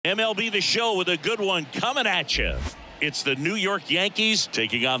MLB The Show with a good one coming at you. It's the New York Yankees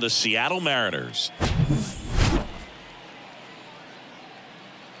taking on the Seattle Mariners.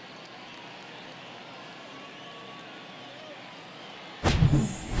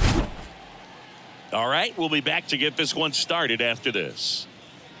 All right, we'll be back to get this one started after this.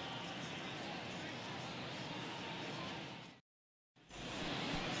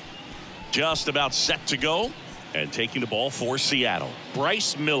 Just about set to go. And taking the ball for Seattle,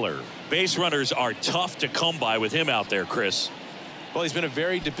 Bryce Miller. Base runners are tough to come by with him out there, Chris. Well, he's been a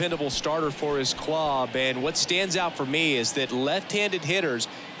very dependable starter for his club, and what stands out for me is that left-handed hitters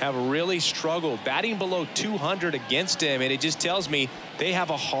have really struggled batting below 200 against him, and it just tells me they have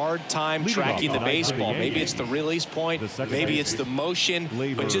a hard time tracking the baseball. Maybe it's the release point, maybe it's the motion,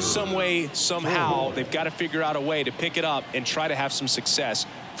 but just some way, somehow, they've got to figure out a way to pick it up and try to have some success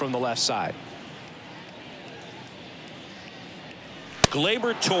from the left side.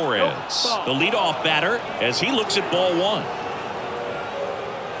 Gleyber Torres, the leadoff batter, as he looks at ball one.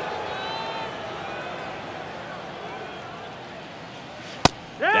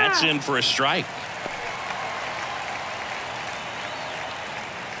 That's in for a strike.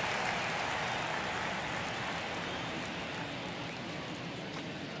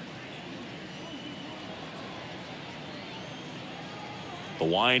 The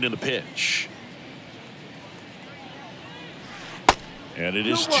wind and the pitch. And it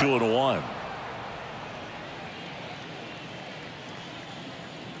is 2-1.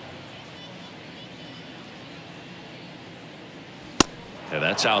 And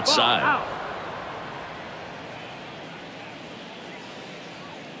that's outside.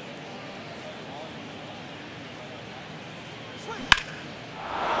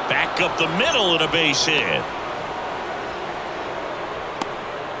 Back up the middle and a base hit.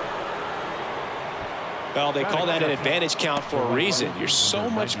 Well, they call that an advantage count for a reason. You're so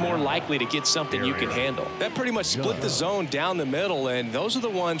much more likely to get something you can handle. That pretty much split the zone down the middle, and those are the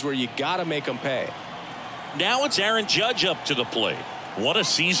ones where you got to make them pay. Now it's Aaron Judge up to the plate. What a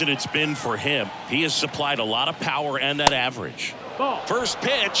season it's been for him. He has supplied a lot of power and that average. First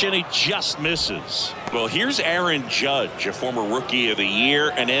pitch, and he just misses. Well, here's Aaron Judge, a former Rookie of the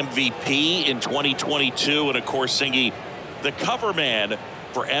Year, an MVP in 2022, and of course singing the cover man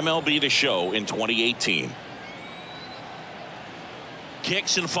for MLB The Show in 2018.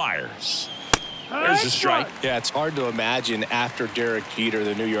 Kicks and fires. There's a strike. Yeah, it's hard to imagine after Derek Jeter,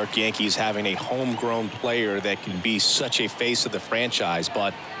 the New York Yankees, having a homegrown player that can be such a face of the franchise.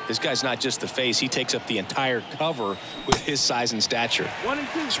 But this guy's not just the face. He takes up the entire cover with his size and stature.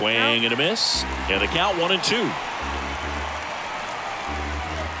 1-2. Swing and a miss. And the count 1-2.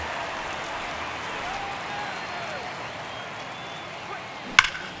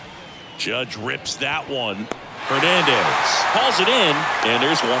 Judge rips that one. Hernandez hauls it in, and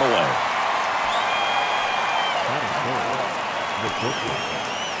there's one away.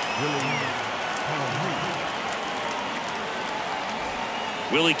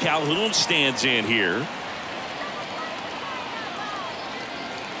 Willie Calhoun stands in here.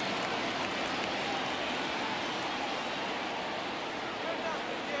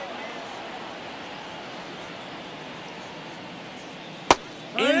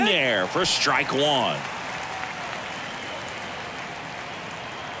 In there for strike one.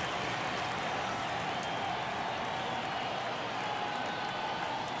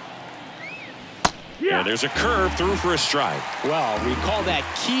 And there's a curve through for a strike. Well, we call that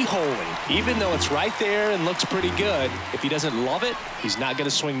keyholing. Even though it's right there and looks pretty good, if he doesn't love it, he's not going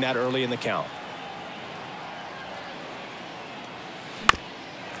to swing that early in the count.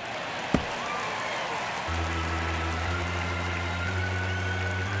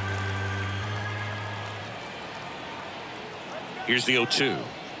 Here's the 0-2.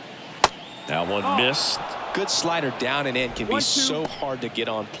 That one missed. Good slider down and in can be so hard to get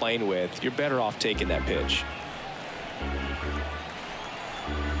on plane with. You're better off taking that pitch.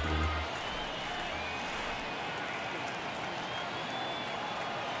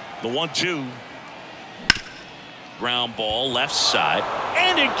 The 1-2. Ground ball left side,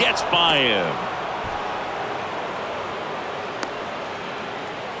 and it gets by him.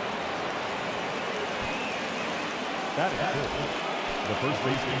 That is it. The first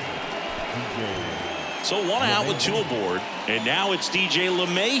baseman, DJ. So one out with two aboard, and now it's DJ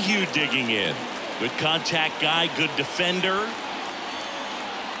LeMahieu digging in. Good contact guy, good defender.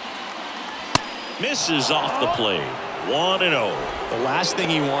 Misses off the plate. 1-0. The last thing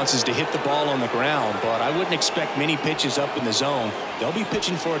he wants is to hit the ball on the ground, but I wouldn't expect many pitches up in the zone. They'll be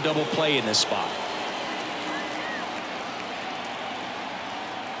pitching for a double play in this spot.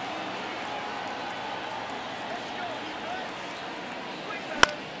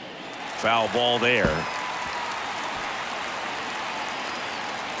 Foul ball there.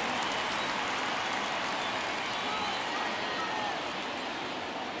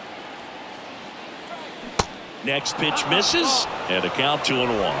 Next pitch misses, and a count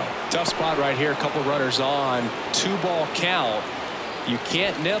 2-1. Tough spot right here. A couple runners on. 2-ball count. You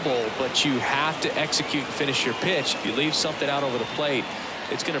can't nibble, but you have to execute and finish your pitch. If you leave something out over the plate,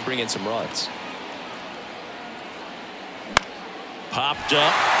 it's going to bring in some runs. Popped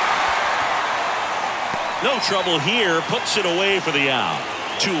up. No trouble here. Puts it away for the out.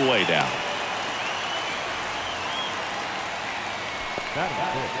 2 away down. That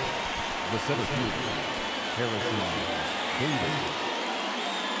is it. The center fielder, Harrison.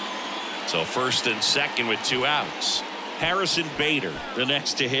 So first and second with 2 outs. Harrison Bader, the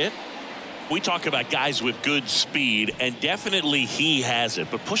next to hit. We talk about guys with good speed, and definitely he has it.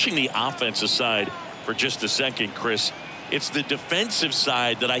 But pushing the offense aside for just a second, Chris, it's the defensive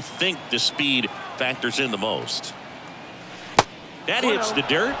side that I think the speed factors in the most. That hits the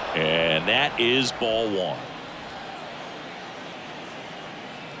dirt, and that is ball 1.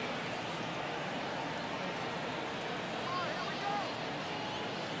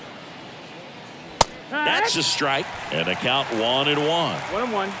 That's a strike, and a count 1-1.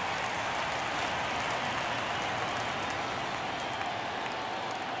 1-1.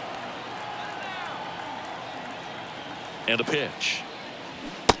 And a pitch.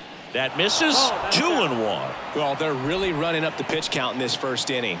 That misses. 2-1. Well, they're really running up the pitch count in this first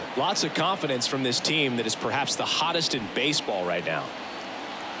inning. Lots of confidence from this team that is perhaps the hottest in baseball right now.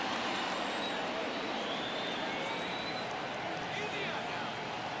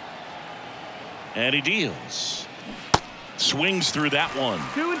 And he deals. Swings through that one.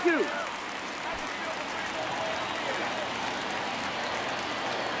 2-2.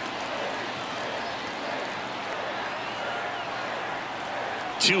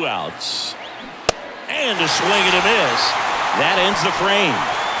 Two outs. And a swing and a miss. That ends the frame.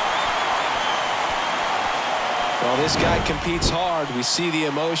 Well, this guy competes hard. We see the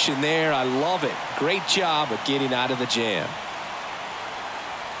emotion there. I love it. Great job of getting out of the jam.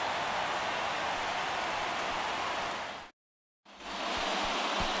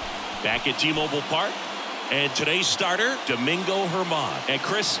 Back at T-Mobile Park, and today's starter, Domingo Germán. And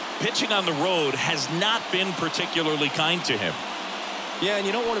Chris, pitching on the road has not been particularly kind to him. Yeah, and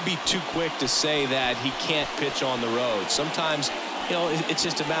you don't want to be too quick to say that he can't pitch on the road. Sometimes, you know, it's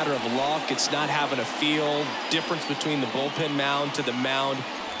just a matter of luck. It's not having a feel. Difference between the bullpen mound to the mound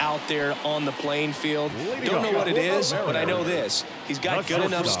out there on the playing field. Don't know what it is, but I know this. He's got good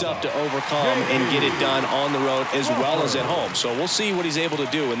enough stuff to overcome and get it done on the road as well as at home. So we'll see what he's able to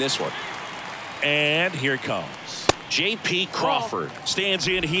do in this one. And here comes J.P. Crawford. Stands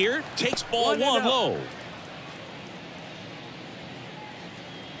in here, takes ball 1 low.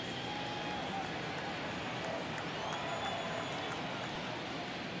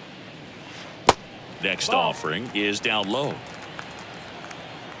 Next offering is down low.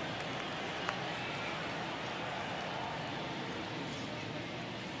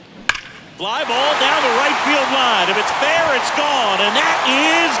 Fly ball down the right field line. If it's fair, it's gone, and that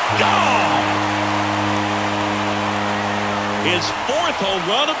is gone. His 4th home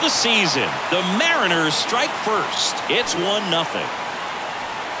run of the season. The Mariners strike first. It's 1-0.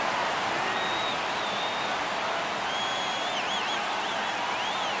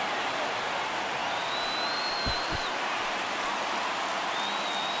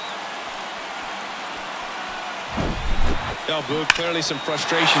 No, Boog, clearly some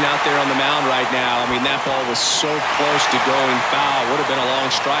frustration out there on the mound right now. I mean, that ball was so close to going foul. Would have been a long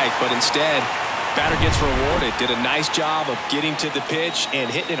strike, but instead, batter gets rewarded. Did a nice job of getting to the pitch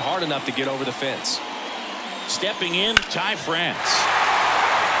and hitting it hard enough to get over the fence. Stepping in, Ty France.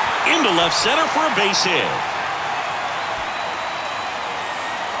 Into left center for a base hit.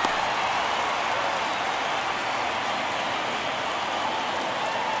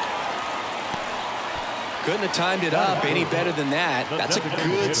 Couldn't have timed it up any better than that. That's a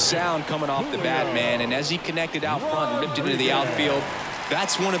good sound coming off the bat, man. And as he connected out front and ripped it into the outfield,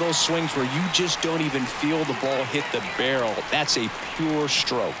 that's one of those swings where you just don't even feel the ball hit the barrel. That's a pure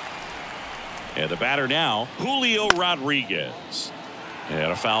stroke. And the batter now, Julio Rodriguez.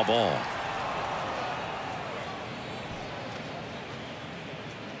 And a foul ball.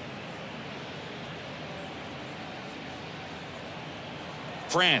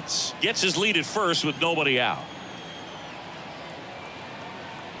 France gets his lead at first with nobody out.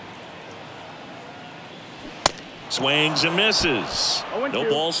 Swings and misses. No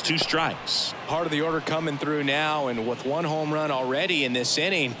balls, 2 strikes. Part of the order coming through now, and with 1 home run already in this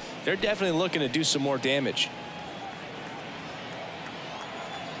inning, they're definitely looking to do some more damage.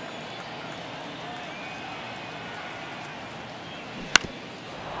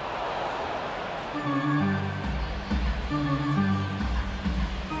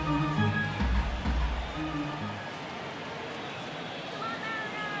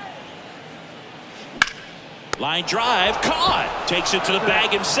 Line drive, caught. Takes it to the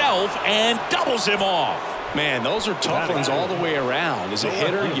bag himself and doubles him off. Man, those are tough ones all the way around. As a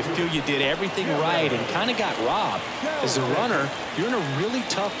hitter, you feel you did everything right and kind of got robbed. As a runner, you're in a really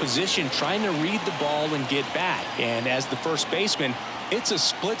tough position trying to read the ball and get back. And as the first baseman, it's a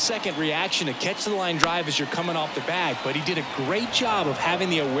split-second reaction to catch the line drive as you're coming off the bag. But he did a great job of having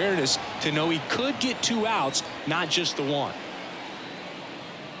the awareness to know he could get 2 outs, not just the 1.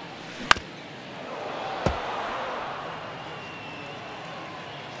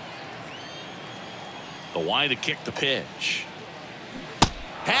 The wide to kick the pitch.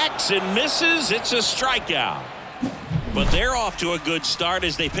 Hacks and misses. It's a strikeout. But they're off to a good start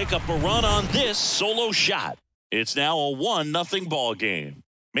as they pick up a run on this solo shot. It's now a 1-0 ball game.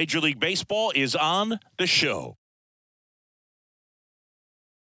 Major League Baseball is on the show.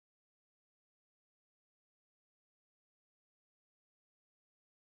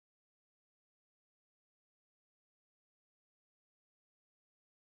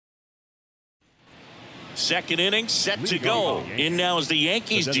 Second inning set to go. In now is the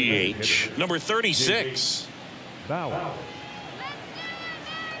Yankees DH, number 36.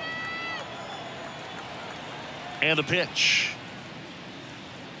 And the pitch.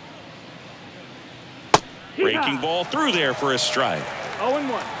 Breaking ball through there for a strike.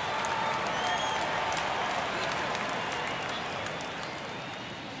 0-1.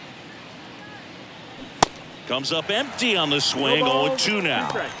 Comes up empty on the swing. 0-2 now.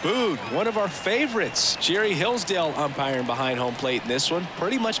 Boog, one of our favorites. Jerry Hillsdale umpiring behind home plate in this one.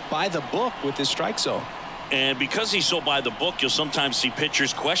 Pretty much by the book with his strike zone. And because he's so by the book, you'll sometimes see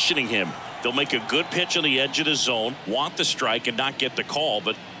pitchers questioning him. They'll make a good pitch on the edge of the zone, want the strike, and not get the call.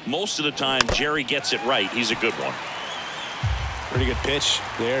 But most of the time, Jerry gets it right. He's a good one. Pretty good pitch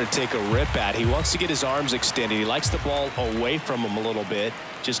there to take a rip at. He wants to get his arms extended. He likes the ball away from him a little bit,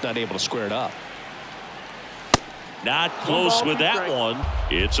 just not able to square it up. Not close with that one.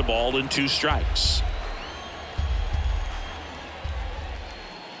 It's a ball and 2 strikes.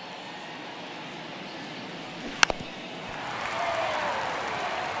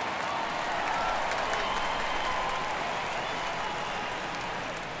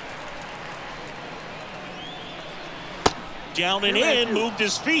 Down and in, moved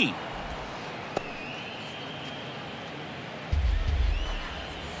his feet.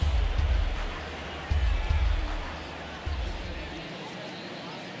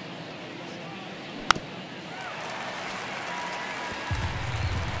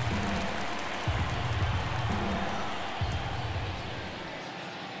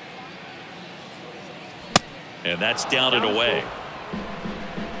 And that's down and away.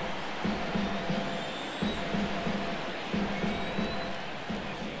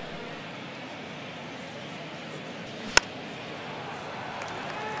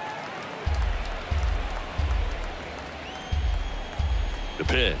 The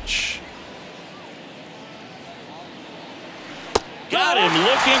pitch. Got him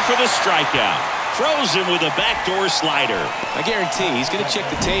looking for the strikeout. Throws him with a backdoor slider. I guarantee he's going to check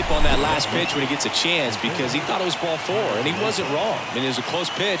the tape on that last pitch when he gets a chance because he thought it was ball 4 and he wasn't wrong. I mean, it was a close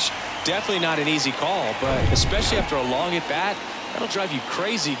pitch. Definitely not an easy call, but especially after a long at bat, that'll drive you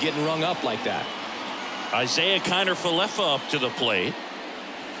crazy getting rung up like that. Isaiah Kiner-Falefa up to the plate.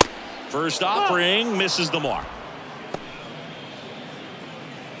 First offering misses the mark.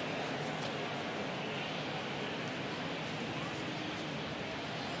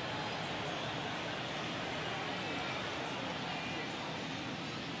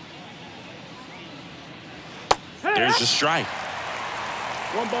 There's a strike.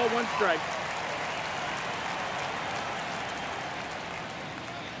 1 ball, 1 strike.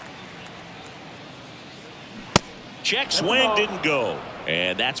 Check swing didn't go.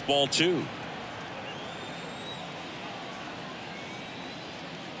 And that's ball 2.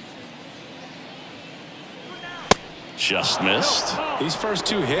 Just missed. These first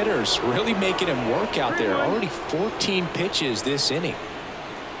 2 hitters really making him work out there. Already 14 pitches this inning.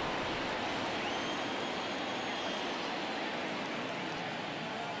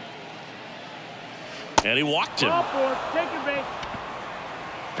 And he walked him.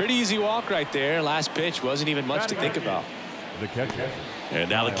 Pretty easy walk right there. Last pitch wasn't even much to think about. The catcher. And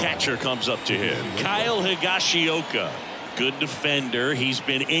now the catcher comes up to him. Kyle Higashioka. Good defender. He's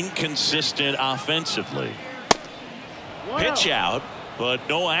been inconsistent offensively. Pitch out, but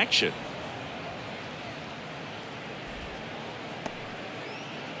no action.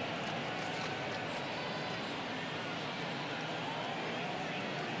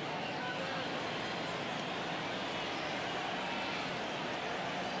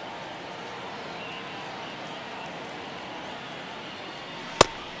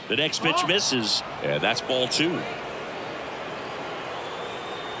 The next pitch misses, and that's ball 2.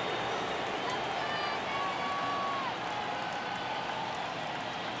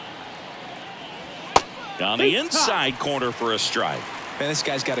 On the inside corner for a strike. Man, this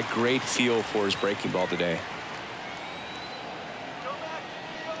guy's got a great feel for his breaking ball today.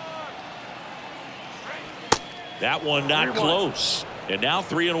 That one not close. And now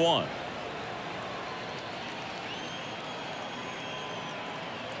 3-1.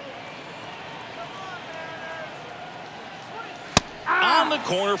 On the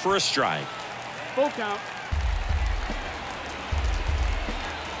corner for a strike. Full count.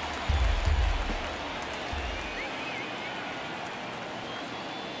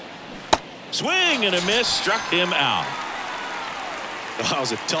 Swing and a miss, struck him out. That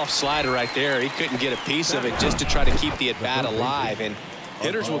was a tough slider right there. He couldn't get a piece of it just to try to keep the at-bat alive. And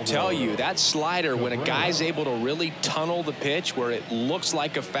hitters will tell you that slider, when a guy's able to really tunnel the pitch where it looks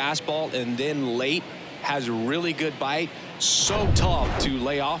like a fastball and then late has a really good bite, so tough to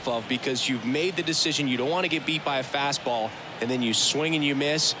lay off of because you've made the decision you don't want to get beat by a fastball, and then you swing and you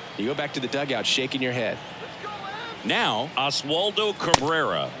miss. You go back to the dugout shaking your head. Now Oswaldo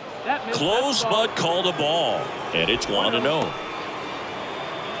Cabrera. Close but called a ball, and it's 1-0.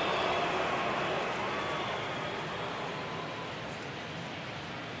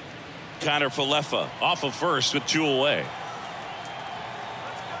 Connor Falefa off of first with 2 away.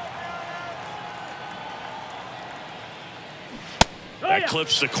 That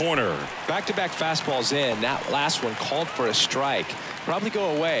clips the corner. Back-to-back fastballs in. That last one called for a strike. Probably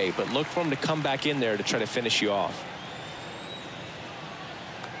go away, but look for him to come back in there to try to finish you off.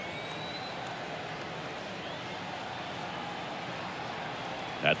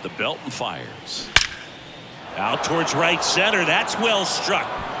 At the belt and fires. Out towards right center. That's well struck.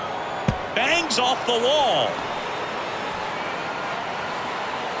 Bangs off the wall.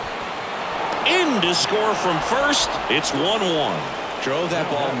 In to score from first. It's 1-1. Drove that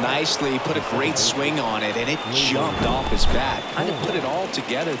ball nicely, put a great swing on it, and it jumped off his bat. Kind of put it all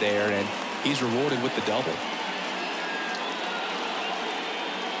together there, and he's rewarded with the double.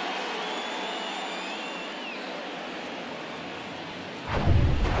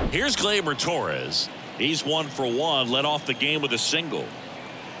 Here's Gleyber Torres. He's 1 for 1, led off the game with a single.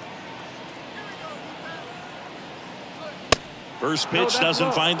 First pitch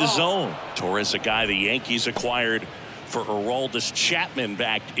doesn't find the zone. Torres, a guy the Yankees acquired for Aroldis Chapman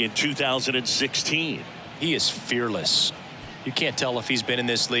back in 2016. He is fearless. You can't tell if he's been in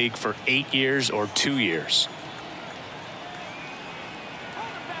this league for 8 years or 2 years.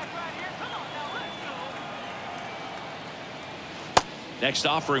 Next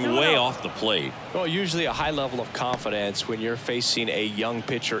offering way off the plate. Well, usually a high level of confidence when you're facing a young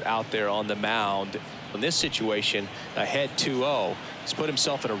pitcher out there on the mound. In this situation, ahead 2-0, he's put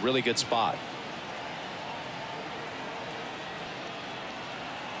himself in a really good spot.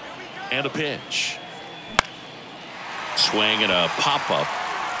 And a pitch. Swing and a pop-up.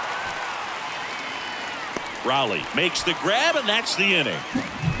 Raleigh makes the grab, and that's the inning.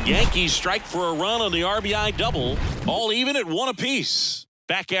 Yankees strike for a run on the RBI double, all even at 1 apiece.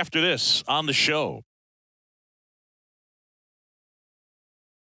 Back after this on the show.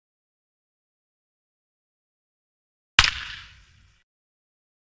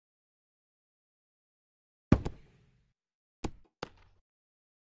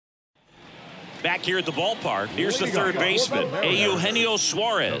 Back here at the ballpark, here's the third baseman, Eugenio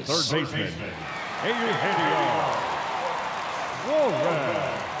Suarez. The third baseman, Eugenio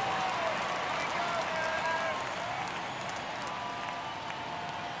Suarez.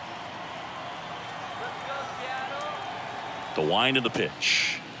 The wind of the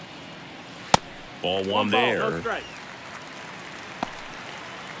pitch. Ball 1 there. No strike.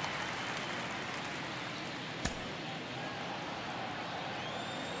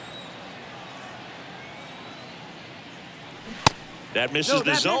 That misses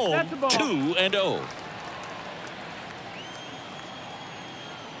the zone. 2-0.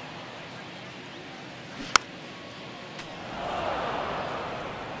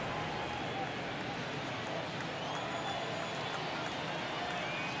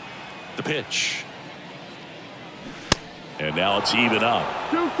 The pitch. And now it's even up.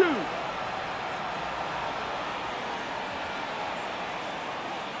 2-2.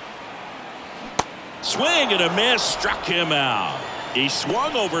 Swing and a miss, struck him out. He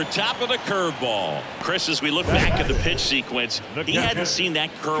swung over top of the curveball. Chris, as we look back at the pitch sequence, he hadn't seen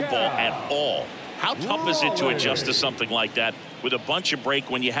that curveball at all. How tough is it to adjust to something like that with a bunch of break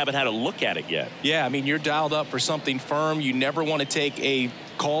when you haven't had a look at it yet? Yeah, I mean, you're dialed up for something firm. You never want to take a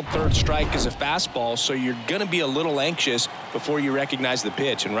called third strike is a fastball, so you're going to be a little anxious before you recognize the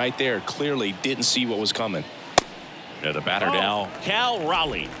pitch. And right there, clearly didn't see what was coming. Yeah, the batter now, Cal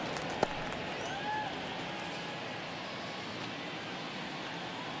Raleigh.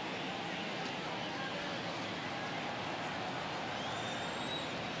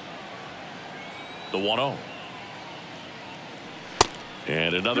 The 1-0.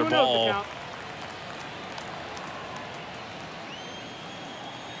 And another ball.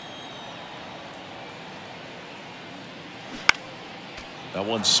 That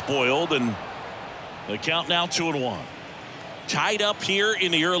one's spoiled, and the count now 2-1. Tied up here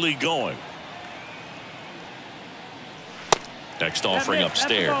in the early going. Next offering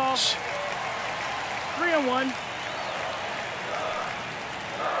upstairs. 3-1.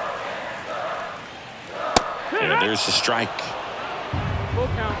 And there's the strike. Full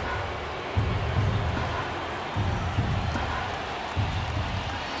count.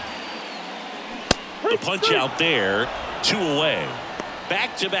 The punch out there, 2 away.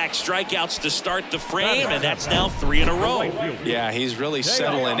 Back-to-back strikeouts to start the frame, and that's now 3 in a row. Yeah, he's really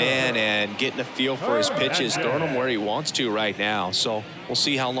settling in and getting a feel for his pitches, throwing them where he wants to right now. So we'll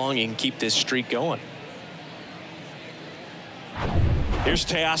see how long he can keep this streak going. Here's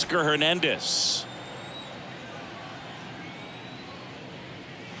Teoscar Hernandez.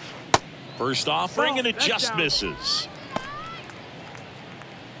 First offering, and it just misses.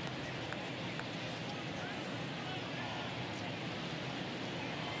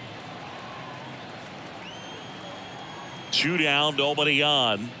 Two down, nobody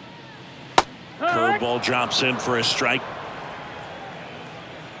on. Curveball drops in for a strike.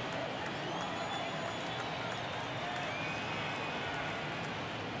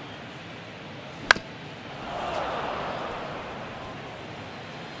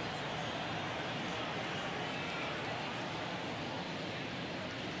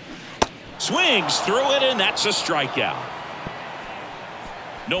 Swings through it, and that's a strikeout.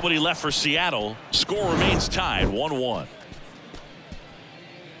 Nobody left for Seattle. Score remains tied 1-1.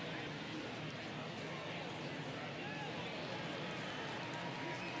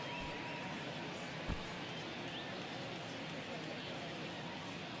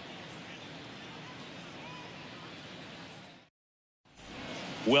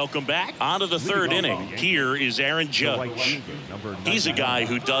 Welcome back. On to the third inning. Here is Aaron Judge. He's a guy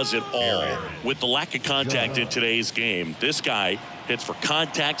who does it all. With the lack of contact in today's game, this guy hits for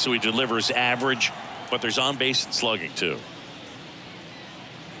contact, so he delivers average, but there's on-base and slugging too.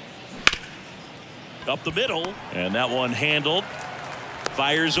 Up the middle, and that one handled.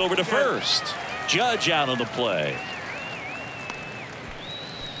 Fires over to first. Judge out on the play.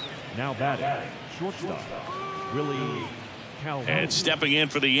 Now batting, shortstop, Willie Calhoun. And stepping in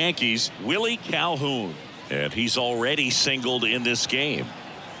for the Yankees, Willie Calhoun. And he's already singled in this game.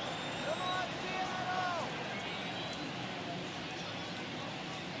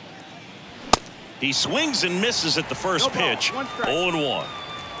 He swings and misses at the first pitch. 0-1.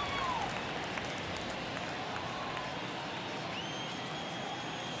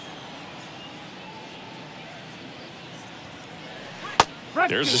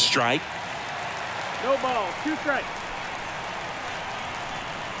 There's a strike. No ball, 2 strikes.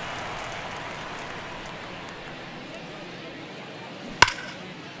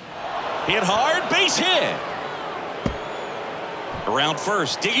 Hit hard, base hit. Around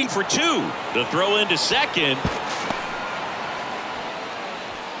first, digging for 2. The throw into second.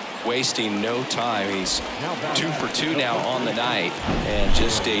 Wasting no time. He's 2 for 2 now on the night, and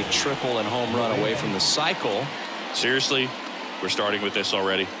just a triple and home run away from the cycle. Seriously, we're starting with this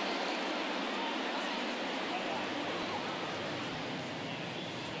already.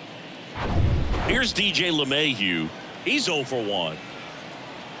 Here's DJ LeMahieu. He's 0 for 1.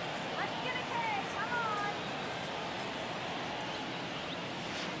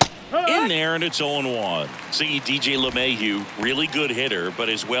 In there, and it's 0-1. See, DJ LeMahieu, really good hitter, but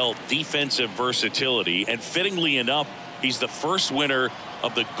as well defensive versatility. And fittingly enough, he's the first winner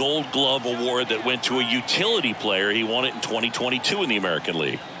of the Gold Glove Award that went to a utility player. He won it in 2022 in the American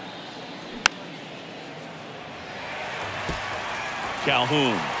League.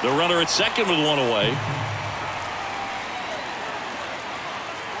 Calhoun, the runner at second with 1 away.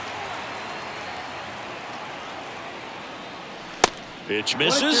 Pitch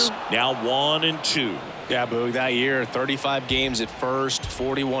misses. Now 1-2. Yeah, Boog, that year 35 games at first,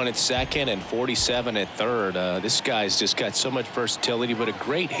 41 at second, and 47 at third. This guy's just got so much versatility, but a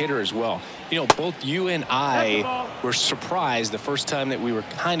great hitter as well. You know, both you and I were surprised the first time that we were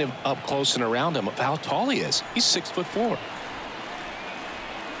kind of up close and around him of how tall he is. He's 6'4".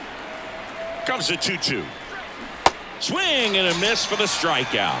 Comes the 2-2. Swing and a miss for the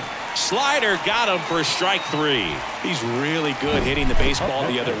strikeout. Slider got him for strike 3. He's really good hitting the baseball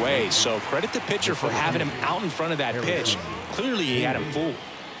the other way, so credit the pitcher for having him out in front of that pitch. Clearly he had him fooled.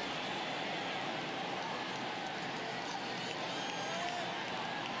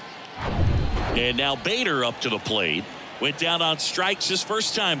 And now Bader up to the plate. Went down on strikes his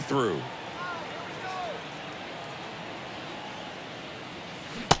first time through.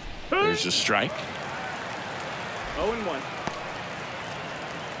 There's a strike. 0-1.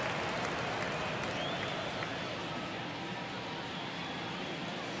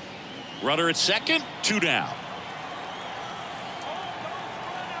 Runner at second, 2 down.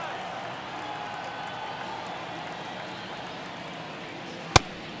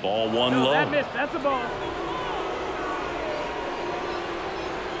 Ball 1 low. That missed. That's a ball.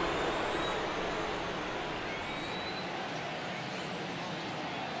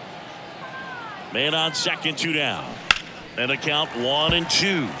 Man on second, 2 down. And the count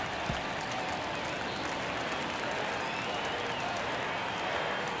 1-2.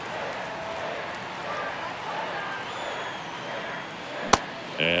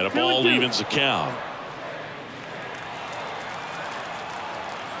 And a ball evens the count.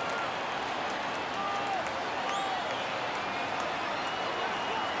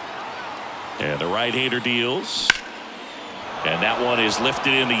 And the right-hander deals. And that one is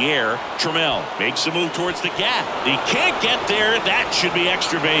lifted in the air. Trammell makes a move towards the gap. He can't get there. That should be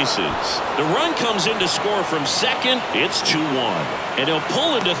extra bases. The run comes in to score from second. It's 2-1. And he'll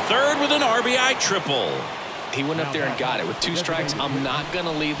pull into third with an RBI triple. He went up there and got it. With 2 strikes, I'm not going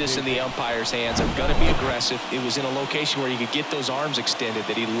to leave this in the umpire's hands. I'm going to be aggressive. It was in a location where you could get those arms extended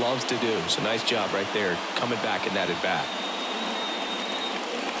that he loves to do. So nice job right there coming back in that at bat.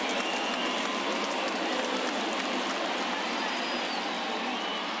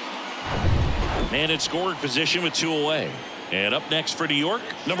 Man in scoring position with 2 away. And up next for New York,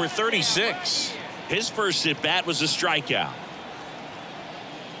 number 36. His first at bat was a strikeout.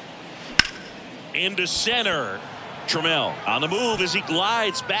 Into center. Trammell on the move as he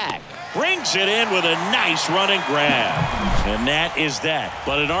glides back. Brings it in with a nice running grab. And that is that.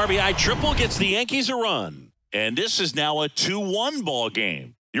 But an RBI triple gets the Yankees a run. And this is now a 2-1 ball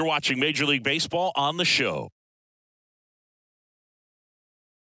game. You're watching Major League Baseball on the show.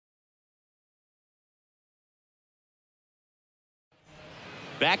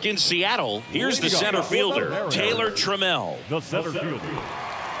 Back in Seattle, here's the center fielder, Taylor Trammell. The center fielder,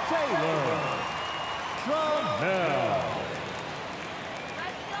 Taylor Trammell.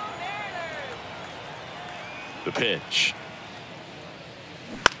 The pitch.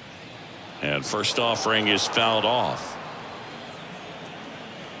 And first offering is fouled off.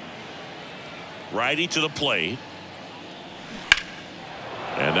 Righty to the plate.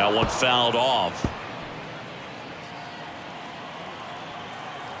 And that one fouled off.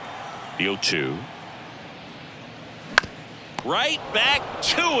 The 0-2. Right back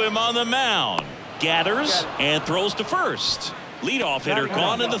to him on the mound. Gathers and throws to first. Leadoff hitter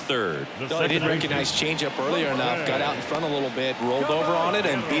gone in the third. No, he didn't recognize changeup earlier enough. Got out in front a little bit, rolled over on it,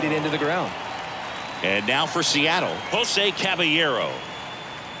 and beat it into the ground. And now for Seattle, Jose Caballero.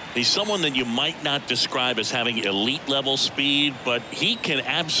 He's someone that you might not describe as having elite level speed, but he can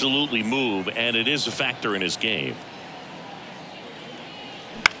absolutely move, and it is a factor in his game.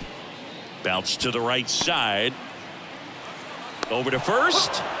 Bounce to the right side. Over to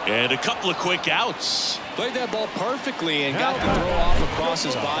first. And a couple of quick outs. Played that ball perfectly and got the throw off across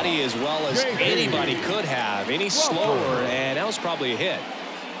his body as well as anybody could have. Any slower, and that was probably a hit.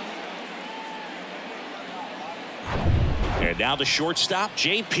 And now the shortstop,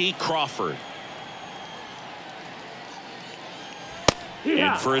 J.P. Crawford.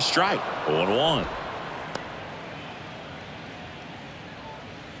 In for a strike. 0-1.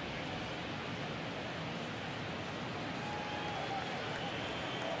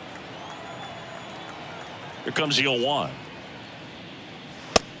 Here comes the 0-1.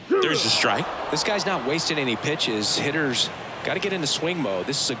 There's the strike. This guy's not wasting any pitches. Hitters got to get into swing mode.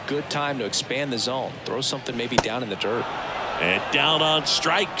 This is a good time to expand the zone. Throw something maybe down in the dirt. And down on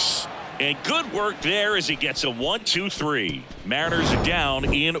strikes. And good work there as he gets a 1-2-3. Mariners are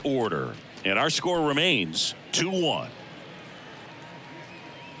down in order. And our score remains 2-1.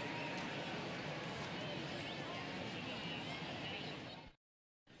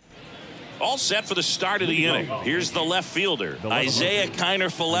 All set for the start of the inning. Here's the left fielder, Isaiah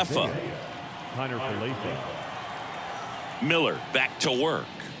Kiner-Falefa. Miller back to work.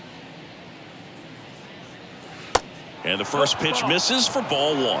 And the first pitch misses for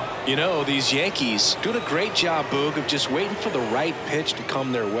ball one. You know, these Yankees doing a great job, Boog, of just waiting for the right pitch to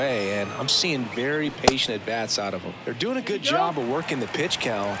come their way, and I'm seeing very patient at-bats out of them. They're doing a good job of working the pitch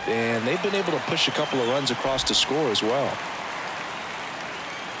count, and they've been able to push a couple of runs across to score as well.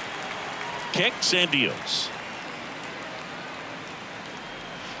 Kicks and deals.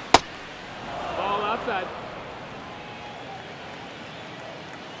 Ball outside.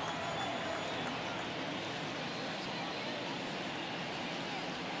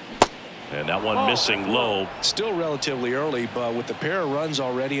 And that one missing low. Still relatively early, but with the pair of runs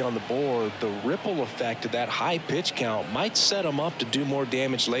already on the board, the ripple effect of that high pitch count might set them up to do more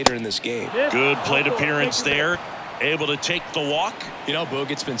damage later in this game. Good plate appearance there. Able to take the walk. You know,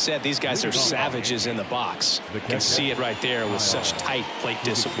 Boog, it's been said these guys are savages in the box. You can see it right there with such tight plate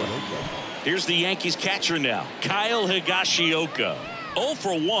discipline. Here's the Yankees catcher now, Kyle Higashioka. 0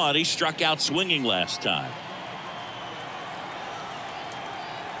 for 1. He struck out swinging last time.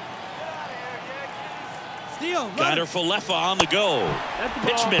 Guider Falefa on the go.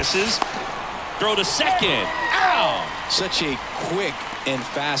 Pitch misses. Throw to second. Ow! Such a quick and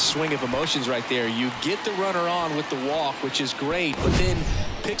fast swing of emotions right there. You get the runner on with the walk, which is great, but then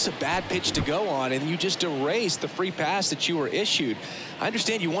picks a bad pitch to go on, and you just erase the free pass that you were issued. I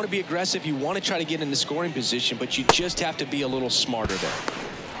understand you want to be aggressive. You want to try to get into scoring position, but you just have to be a little smarter there.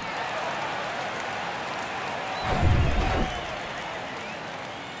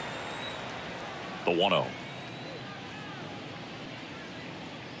 The 1-0.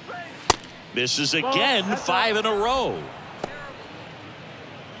 Misses again, 5 in a row.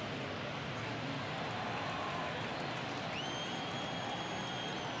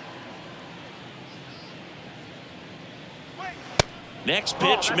 Next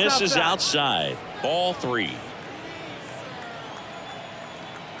pitch misses outside. Ball 3.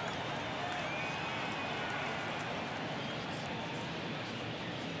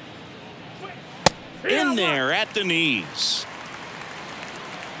 In there at the knees.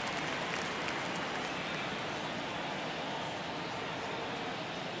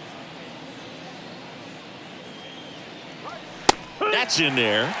 That's in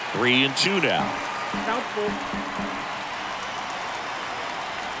there. 3-2 now. Countful.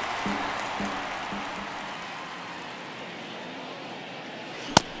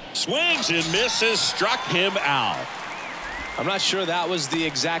 Swings and misses. Struck him out. I'm not sure that was the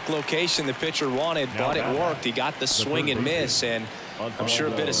exact location the pitcher wanted, but it worked. He got the swing and miss, and I'm sure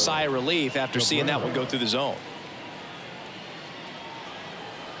a bit of sigh of relief after seeing that one go through the zone.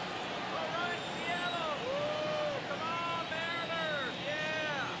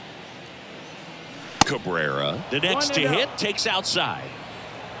 Cabrera, the next to hit, takes outside.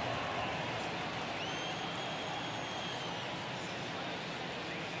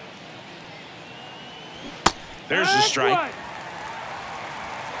 There's the strike.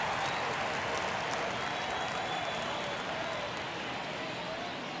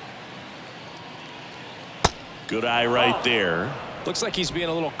 Good eye right there. Looks like he's being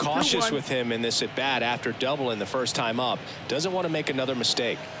a little cautious with him in this at bat after doubling the first time up. Doesn't want to make another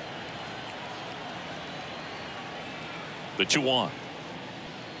mistake. The 2-1.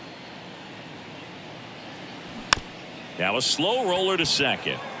 Now a slow roller to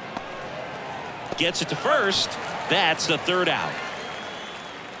second. Gets it to first. That's the third out.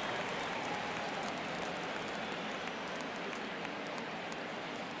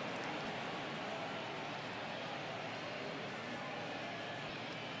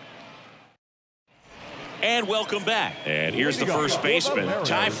 And welcome back. And here's the first baseman,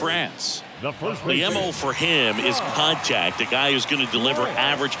 Ty France. The MO for him is contact. A guy who's going to deliver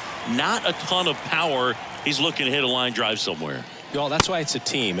average, not a ton of power. He's looking to hit a line drive somewhere. Well, that's why it's a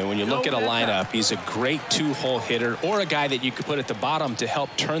team. And when you look at a lineup, he's a great two-hole hitter or a guy that you could put at the bottom to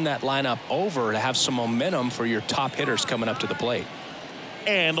help turn that lineup over to have some momentum for your top hitters coming up to the plate.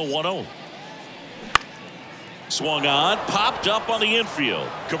 And the 1-0. Swung on, popped up on the infield.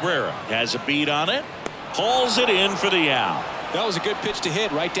 Cabrera has a beat on it. Hauls it in for the out. That was a good pitch to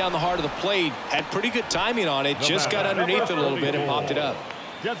hit right down the heart of the plate. Had pretty good timing on it. Just got underneath it a little bit and popped it up.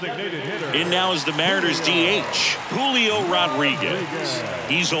 In now is the Mariners DH, Julio Rodriguez.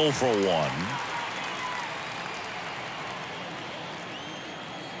 He's 0 for 1.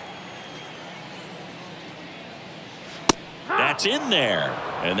 That's in there,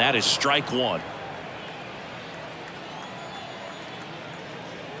 and that is strike 1.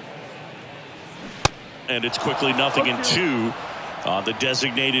 And it's quickly 0-2 on the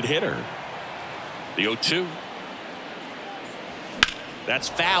designated hitter. The 0-2. That's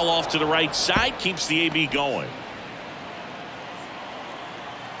foul off to the right side, keeps the AB going.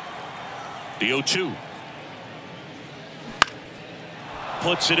 The 0-2.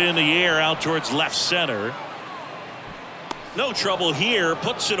 puts it in the air out towards left center. No trouble here.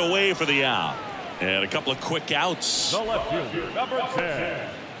 Puts it away for the out. And a couple of quick outs. The left fielder, number 10,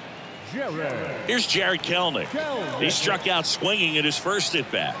 Jared. Here's Jared Kelenic. He struck out swinging at his first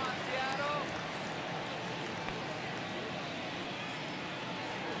at bat.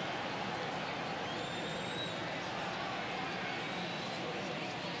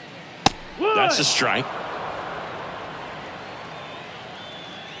 That's a strike.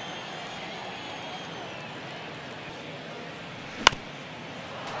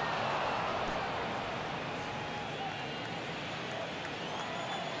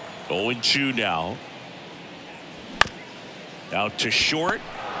 Oh, 0-2 now. Out to short.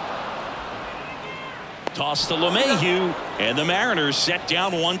 Toss to LeMahieu, and the Mariners set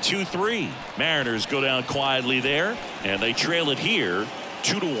down 1-2-3. Mariners go down quietly there, and they trail it here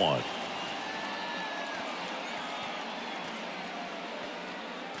 2-1.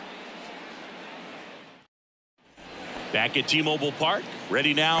 Back at T-Mobile Park,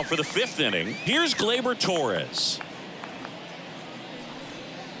 ready now for the 5th inning. Here's Gleyber Torres.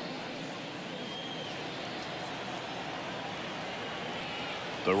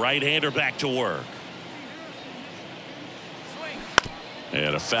 The right-hander back to work.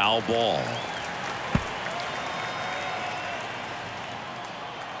 And a foul ball.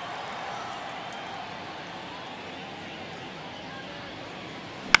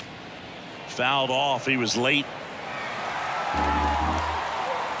 Fouled off. He was late.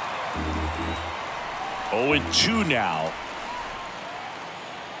 0-2 now.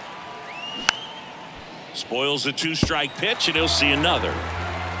 Spoils the 2-strike pitch, and he'll see another.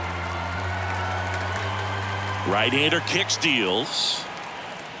 Right-hander kicks, deals.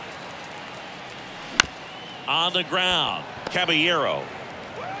 On the ground, Caballero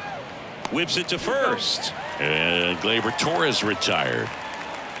whips it to first, and Gleyber Torres retired.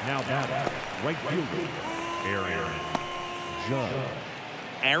 Now batting, right fielder, Aaron Judge.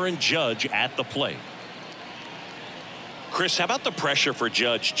 Aaron Judge at the plate. Chris, how about the pressure for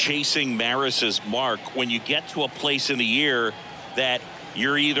Judge chasing Maris's mark when you get to a place in the year that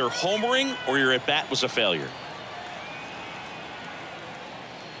you're either homering or your at bat was a failure?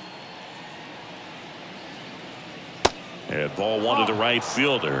 And ball one to the right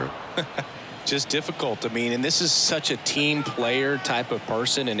fielder. Just difficult. I mean, and this is such a team player type of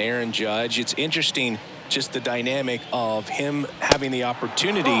person in Aaron Judge. It's interesting just the dynamic of him having the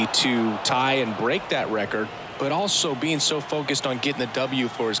opportunity to tie and break that record, but also being so focused on getting the W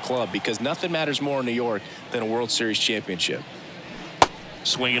for his club, because nothing matters more in New York than a World Series championship.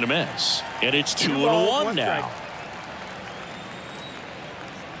 Swing and a miss. And it's 2-1 now.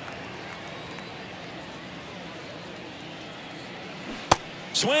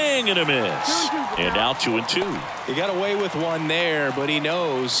 Swing and a miss. And now 2-2. He got away with one there, but he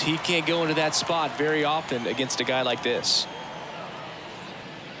knows he can't go into that spot very often against a guy like this.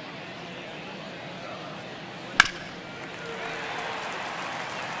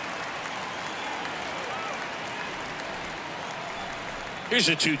 Here's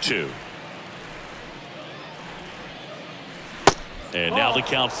a 2-2. And now the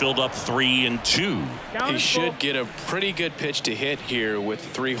count filled up 3-2. He should get a pretty good pitch to hit here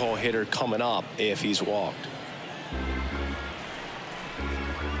with the 3-hole hitter coming up if he's walked.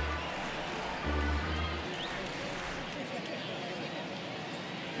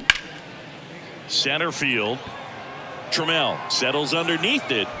 Center field. Trammell settles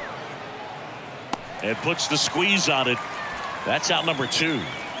underneath it and puts the squeeze on it. That's out number 2.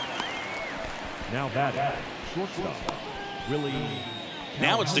 Now batting, shortstop, Willie.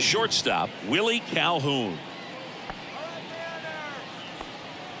 Now it's the shortstop, Willie Calhoun.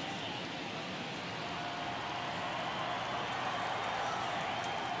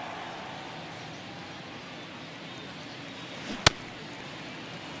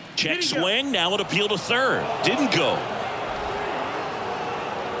 Check swing, now an appeal to third. Didn't go.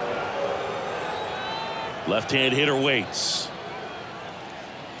 Left-hand hitter waits.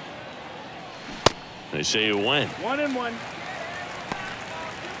 They say it went. 1-1.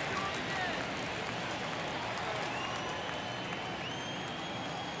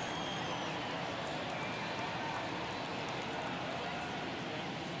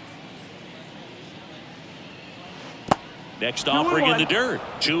 Next offering in the dirt.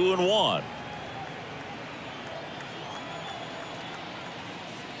 2-1.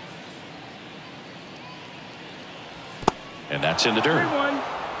 And that's in the dirt.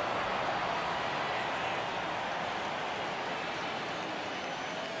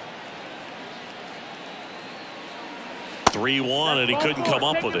 3-1. And he couldn't come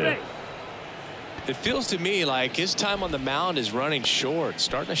up with it. It feels to me like his time on the mound is running short,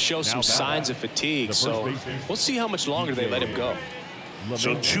 starting to show some signs of fatigue. So we'll see how much longer they let him go.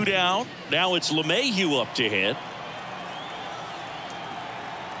 So 2 down. Now it's LeMahieu up to hit.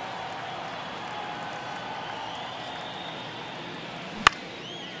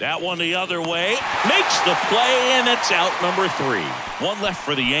 That one the other way. Makes the play, and it's out number 3. One left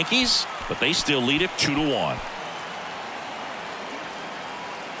for the Yankees, but they still lead it 2-1.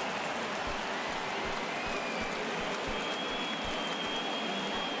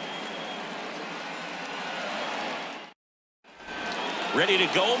 Ready to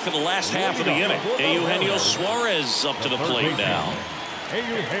go for the last half of the inning. Eugenio Suarez up to the plate now.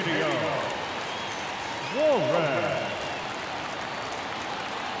 Eugenio Suarez.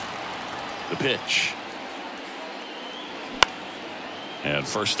 The pitch. And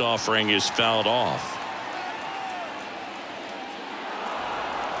first offering is fouled off.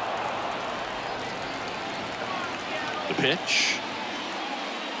 The pitch.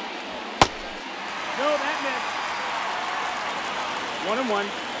 No, that missed. 1-1.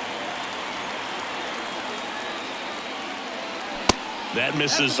 That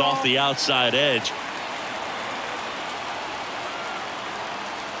misses off the outside edge.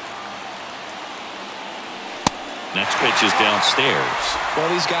 Next pitch is downstairs. Well,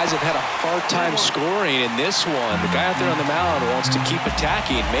 these guys have had a hard time scoring in this one. The guy out there on the mound wants to keep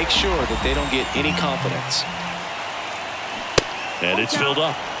attacking, make sure that they don't get any confidence. And it's filled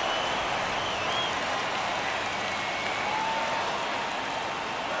up.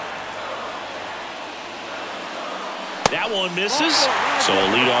 That one misses, so a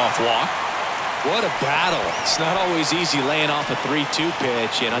leadoff walk. What a battle. It's not always easy laying off a 3-2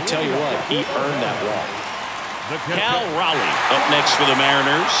 pitch, and I tell you what, he earned that walk. Cal Raleigh up next for the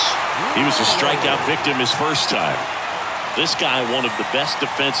Mariners. He was a strikeout victim his first time. This guy, one of the best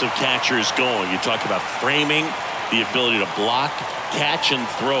defensive catchers going. You talk about framing, the ability to block, catch, and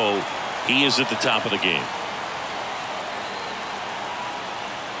throw. He is at the top of the game.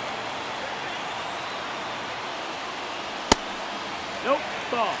 Nope,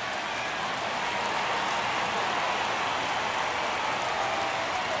 ball.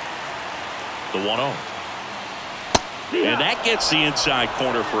 The 1-0. And that gets the inside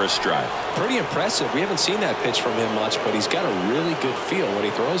corner for a strike. Pretty impressive. We haven't seen that pitch from him much, but he's got a really good feel when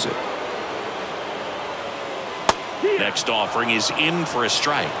he throws it. Next offering is in for a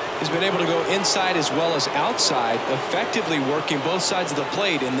strike. He's been able to go inside as well as outside, effectively working both sides of the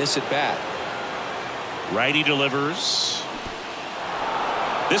plate in this at bat. Righty delivers.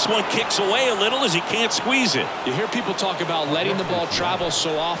 This one kicks away a little as he can't squeeze it. You hear people talk about letting the ball travel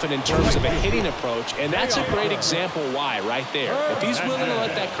so often in terms of a hitting approach, and that's a great example why right there. If he's willing to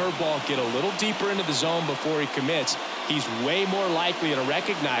let that curveball get a little deeper into the zone before he commits, he's way more likely to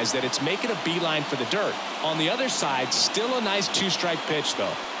recognize that it's making a beeline for the dirt. On the other side, still a nice 2-strike pitch,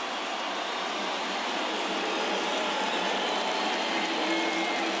 though.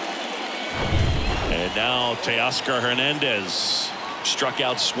 And now Teoscar Hernandez struck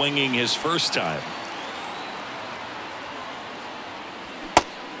out swinging his first time.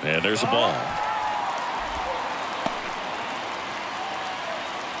 And there's a ball.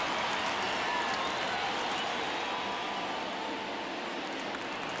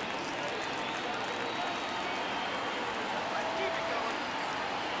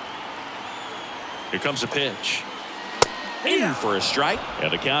 Here comes a pitch. In for a strike,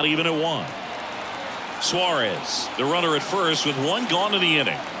 and the count even at 1. Suarez, the runner at first with 1 gone in the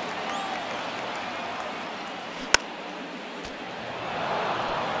inning.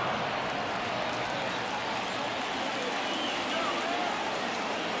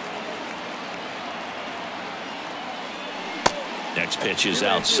 Next pitch is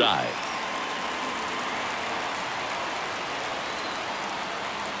outside.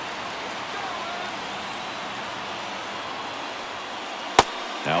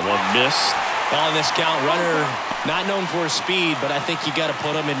 Now one missed. On this count, runner not known for his speed, but I think you got to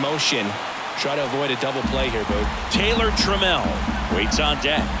put him in motion. Try to avoid a double play here, Boog. Taylor Trammell waits on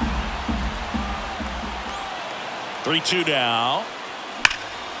deck. 3-2 now.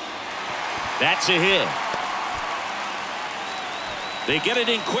 That's a hit. They get it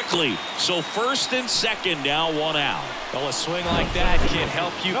in quickly. So first and second, now 1 out. Well, a swing like that can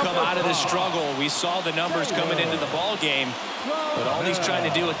help you come out of this struggle. We saw the numbers coming into the ball game, but all he's trying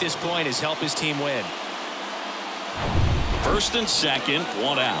to do at this point is help his team win. First and second,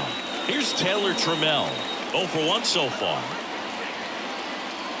 1 out. Here's Taylor Trammell. 0 for 1 so far.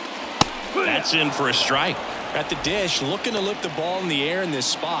 That's in for a strike. At the dish, looking to lift the ball in the air in this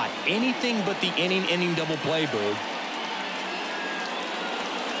spot. Anything but the inning double play, Boog.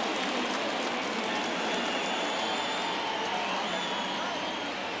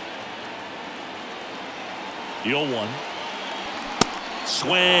 0-1.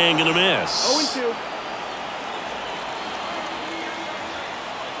 Swing and a miss. 0-2.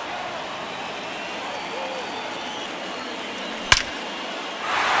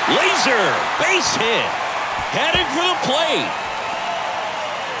 Laser base hit. Headed for the plate.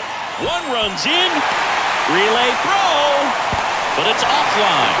 One runs in. Relay throw. But it's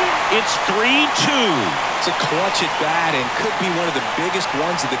offline. It's 3-2. It's a clutch at bat and could be one of the biggest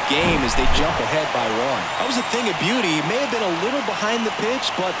ones of the game as they jump ahead by 1. That was a thing of beauty. He may have been a little behind the pitch,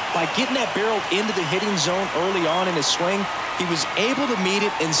 but by getting that barrel into the hitting zone early on in his swing, he was able to meet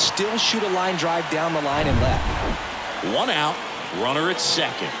it and still shoot a line drive down the line and left. 1 out. Runner at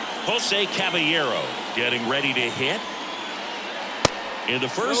second. Jose Caballero getting ready to hit. And the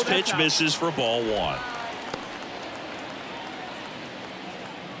first pitch misses for ball 1.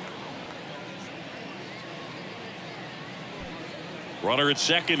 Runner at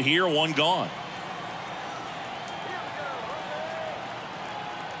second here, 1 gone.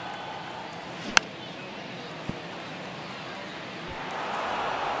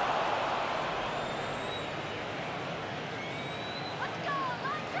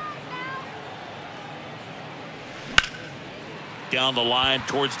 Down the line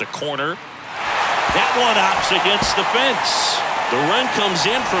towards the corner. That one hops against the fence. The run comes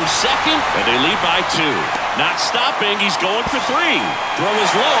in from second, and they lead by 2. Not stopping. He's going for 3. Throw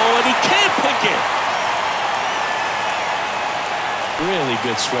is low, and he can't pick it. Really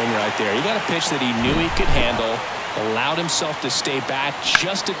good swing right there. He got a pitch that he knew he could handle, allowed himself to stay back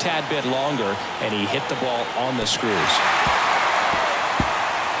just a tad bit longer, and he hit the ball on the screws.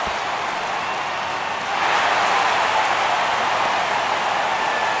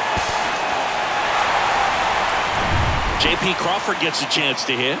 J.P. Crawford gets a chance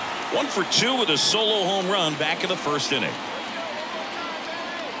to hit. 1 for 2 with a solo home run back in the first inning.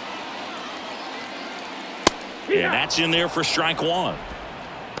 And that's in there for strike 1.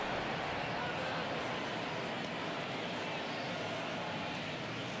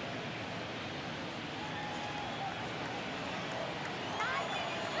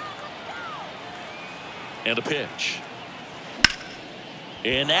 And a pitch.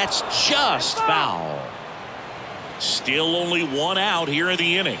 And that's just foul. Still only 1 out here in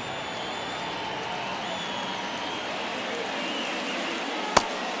the inning.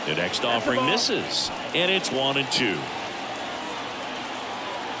 The next offering misses, and it's 1-2.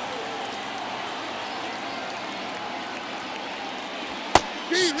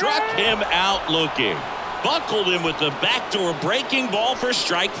 Struck him out looking. Buckled him with the backdoor breaking ball for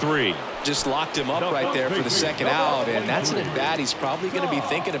strike 3. Just locked him up right there for the second out, and that's an at-bat he's probably going to be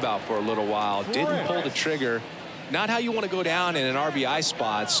thinking about for a little while. Didn't pull the trigger. Not how you want to go down in an RBI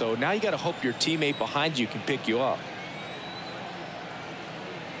spot, so now you got to hope your teammate behind you can pick you up.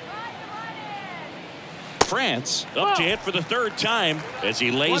 France up to hit for the 3rd time as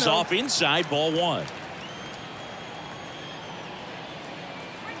he lays off inside ball 1.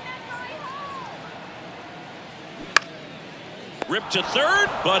 Ripped to third,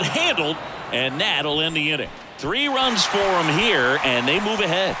 but handled, and that'll end the inning. 3 runs for him here, and they move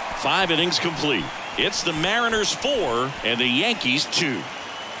ahead. 5 innings complete. It's the Mariners 4 and the Yankees 2.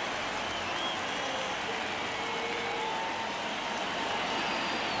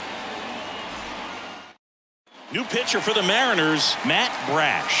 New pitcher for the Mariners, Matt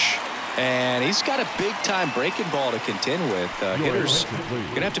Brash. And he's got a big-time breaking ball to contend with. Hitters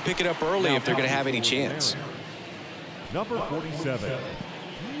going to have to pick it up early if they're going to have any chance. Number 47,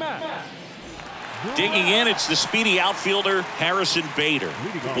 Matt. Digging in, it's the speedy outfielder, Harrison Bader.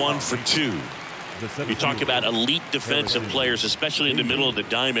 1 for 2. You talk about elite defensive players, especially in the middle of the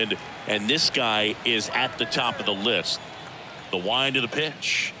diamond, and this guy is at the top of the list. The wind of the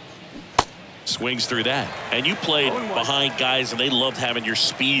pitch. Swings through that. And you played behind guys, and they loved having your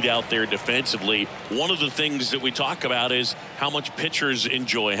speed out there defensively. One of the things that we talk about is how much pitchers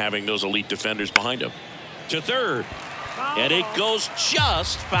enjoy having those elite defenders behind them. To third. And it goes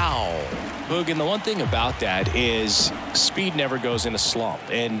just foul. Boog, and the one thing about that is speed never goes in a slump,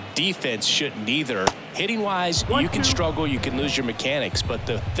 and defense shouldn't either. Hitting wise, you can struggle, you can lose your mechanics, but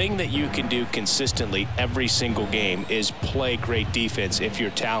the thing that you can do consistently every single game is play great defense if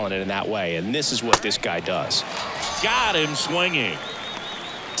you're talented in that way, and this is what this guy does. Got him swinging.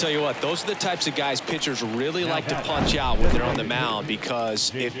 Tell you what, those are the types of guys pitchers really like to punch out when they're on the mound,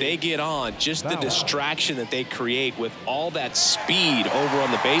 because if they get on, just the distraction that they create with all that speed over on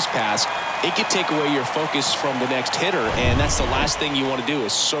the base pass, it could take away your focus from the next hitter, and that's the last thing you want to do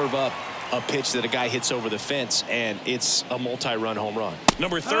is serve up a pitch that a guy hits over the fence, and it's a multi-run home run.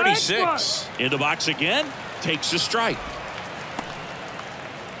 Number 36 in the box again, takes a strike.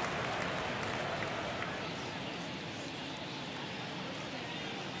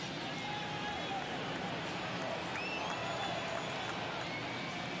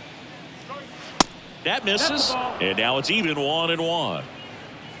 That misses. And now it's even 1-1.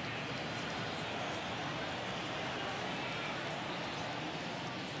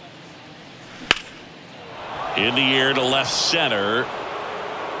 In the air to left center.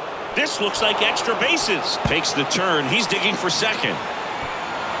 This looks like extra bases. Takes the turn. He's digging for second.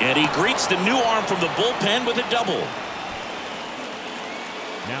 And he greets the new arm from the bullpen with a double.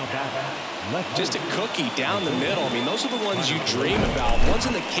 Now left. Just a cookie down the middle. I mean, those are the ones you dream about. Ones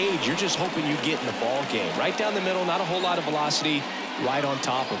in the cage, you're just hoping you get in the ball game. Right down the middle, not a whole lot of velocity, right on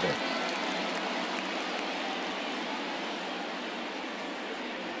top of it.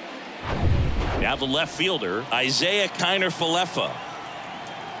 Now the left fielder, Isaiah Kiner-Falefa.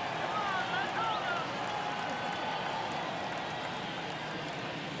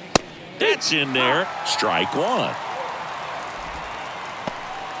 That's in there. Strike one.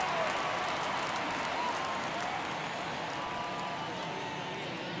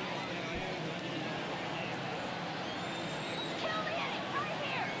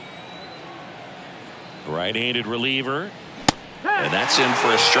 Right-handed reliever. And that's in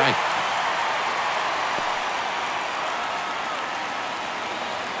for a strike.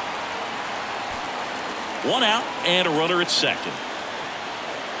 One out and a runner at second.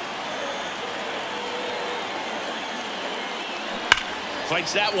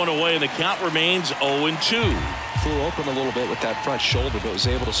 Fights that one away, and the count remains 0-2. Flew open a little bit with that front shoulder, but was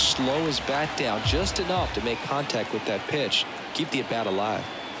able to slow his bat down just enough to make contact with that pitch. Keep the at-bat alive.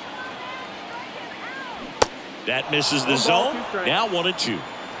 That misses the zone. Now 1-2.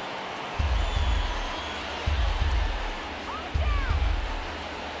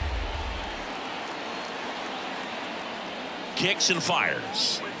 Kicks and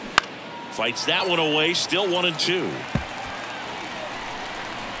fires. Fights that one away. Still 1-2.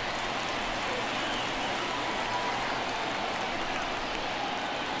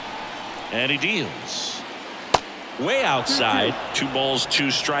 And he deals. Way outside. 2 balls, 2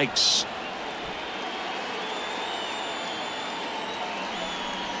 strikes.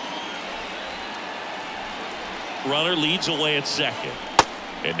 Runner leads away at second.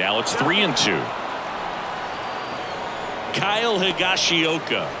 And now it's 3-2. Kyle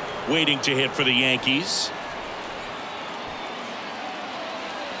Higashioka waiting to hit for the Yankees.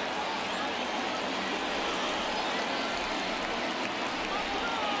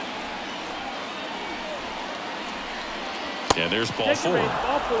 And there's ball 4.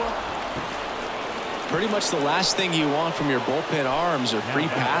 Pretty much the last thing you want from your bullpen arms are free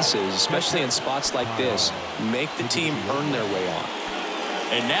passes, especially in spots like this. Make the team earn their way on.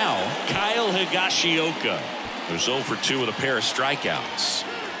 And now Kyle Higashioka, who's 0 for 2 with a pair of strikeouts.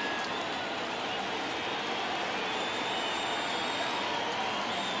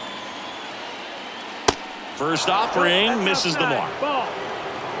 First offering misses the mark.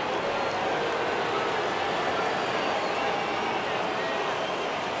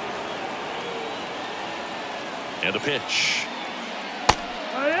 And a pitch.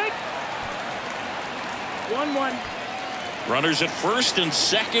 1-1. Runners at first and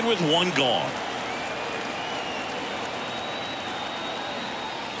second with 1 gone.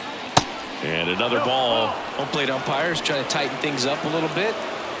 And another ball. Home plate umpires trying to tighten things up a little bit.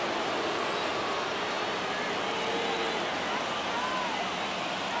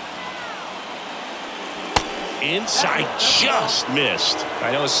 Inside, just missed.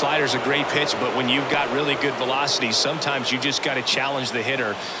 I know a slider's a great pitch, but when you've got really good velocity, sometimes you just got to challenge the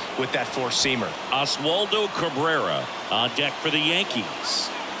hitter with that four-seamer. Oswaldo Cabrera on deck for the Yankees.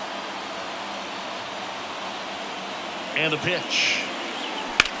 And the pitch.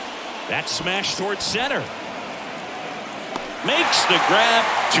 That's smashed towards center. Makes the grab.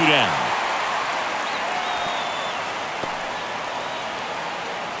 2 down.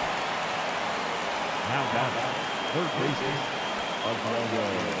 Third baseman, Oswaldo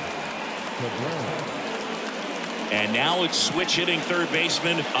Cabrera. And now it's switch hitting third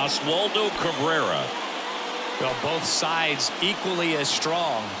baseman Oswaldo Cabrera. Well, both sides equally as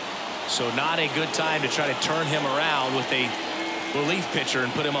strong, so not a good time to try to turn him around with a relief pitcher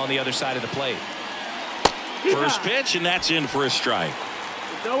and put him on the other side of the plate. First pitch, and that's in for a strike.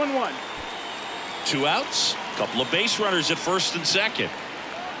 It's 0-1. 2 outs, couple of base runners at first and second.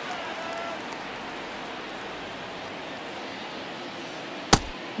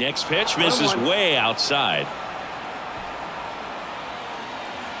 Next pitch misses way outside.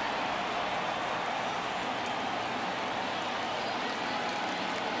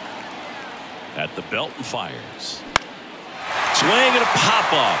 At the belt and fires. Swing and a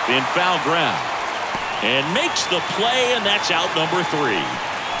pop up in foul ground. And makes the play, and that's out number 3.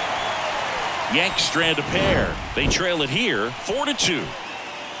 Yanks strand a pair. They trail it here 4-2.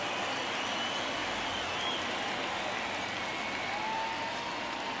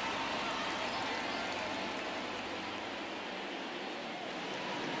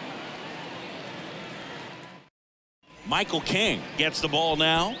 Michael King gets the ball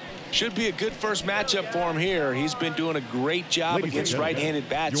now. Should be a good first matchup for him here. He's been doing a great job against right-handed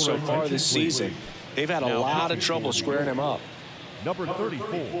bats so far this season. They've had a lot of trouble squaring him up. Number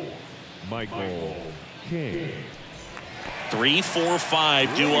 34, Michael King. 3, 4,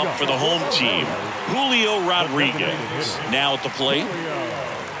 5 due up for the home team. Julio Rodriguez now at the plate.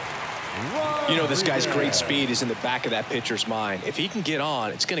 You know, this guy's great speed is in the back of that pitcher's mind. If he can get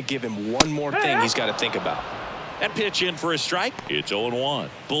on, it's going to give him one more thing he's got to think about. That pitch in for a strike. It's 0-1.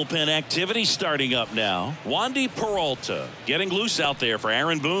 Bullpen activity starting up now. Wandy Peralta getting loose out there for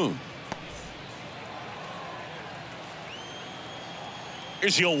Aaron Boone.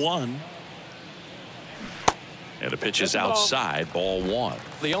 Here's the 0-1. And the pitch is outside, ball 1.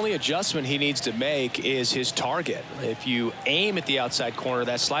 The only adjustment he needs to make is his target. If you aim at the outside corner,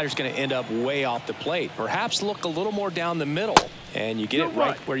 that slider's going to end up way off the plate. Perhaps look a little more down the middle, and you get it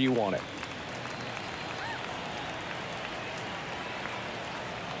right where you want it.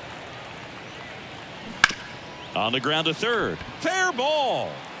 On the ground to third. Fair ball.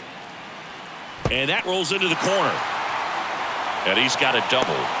 And that rolls into the corner. And he's got a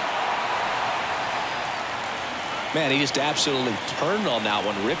double. Man, he just absolutely turned on that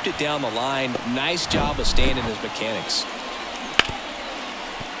one, ripped it down the line. Nice job of staying in his mechanics.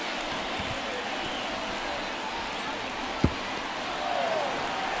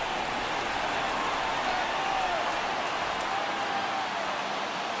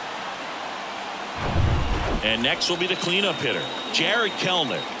 And next will be the cleanup hitter, Jared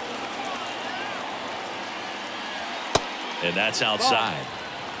Kelenic. And that's outside.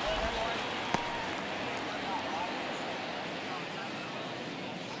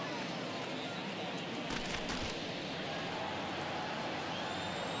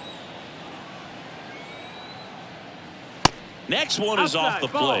 Next one is off the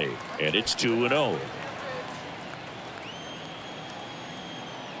plate, and it's 2-0.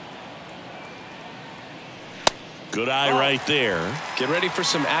 Good eye right there. Get ready for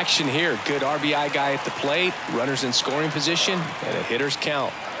some action here. Good RBI guy at the plate, runners in scoring position, and a hitter's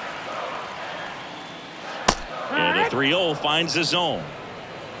count. And a 3-0 finds the zone.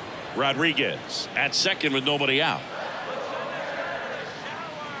 Rodriguez at second with nobody out.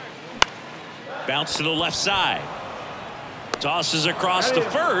 Bounce to the left side. Tosses across to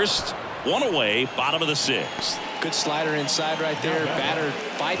first. One away, bottom of the 6th. Good slider inside right there. Batter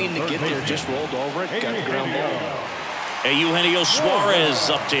fighting to get there, just rolled over it. Got a ground ball. And Eugenio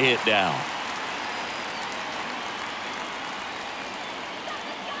Suarez up to hit now.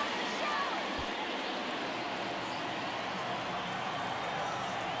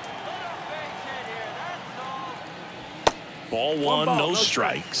 Ball 1, no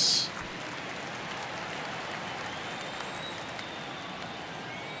strikes.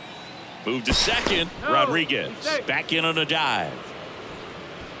 Move to second. Rodriguez back in on a dive.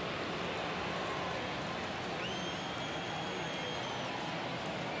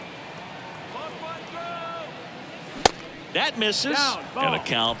 That misses. And the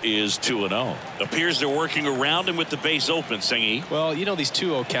count is 2-0. Appears they're working around him with the base open, Singy. Well, you know, these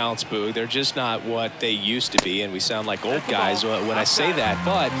 2-0 counts, Boog, they're just not what they used to be, and we sound like old guys when I say that.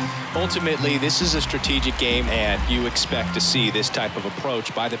 But ultimately, this is a strategic game, and you expect to see this type of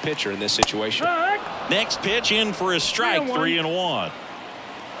approach by the pitcher in this situation. Next pitch in for a strike, 3-1.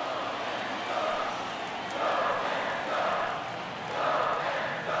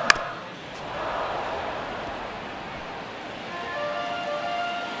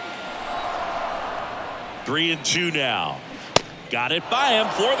 Three and 2 now. Got it by him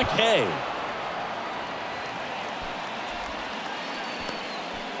for the K.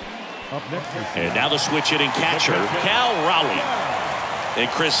 Up next, and now the switch hitting catcher, Cal Raleigh. And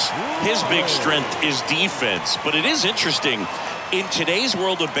Chris, his big strength is defense, but it is interesting in today's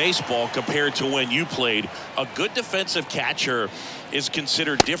world of baseball compared to when you played. A good defensive catcher is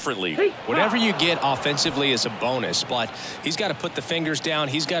considered differently. Whatever you get offensively is a bonus, but he's got to put the fingers down.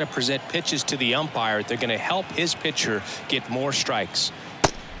 He's got to present pitches to the umpire. They're going to help his pitcher get more strikes.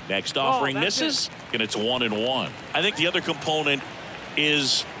 Next offering misses, and it's 1-1. I think the other component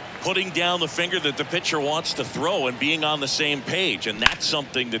is putting down the finger that the pitcher wants to throw and being on the same page, and that's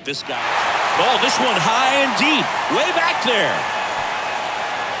something that this guy. Oh, this one high and deep, way back there,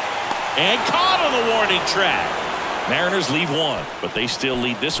 and caught on the warning track. Mariners lead one, but they still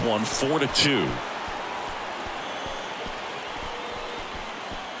lead this one 4-2.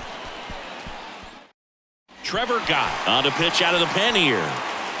 Trevor Gott on to pitch out of the pen here.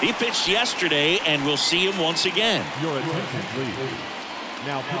 He pitched yesterday, and we'll see him once again. Your attention, please.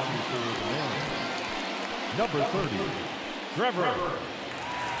 Now pitching for the Mariners, number 30, Trevor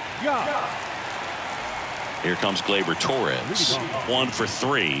Gott. Here comes Gleyber Torres. 1 for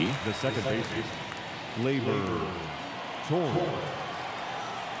 3. The second baseman, Gleyber Torres.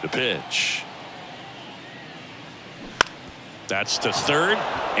 The pitch. That's to third,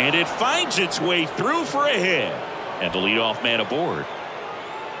 and it finds its way through for a hit. And the leadoff man aboard.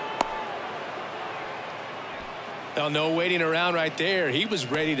 Well, no waiting around right there. He was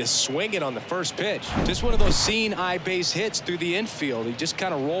ready to swing it on the first pitch. Just one of those seeing eye base hits through the infield. He just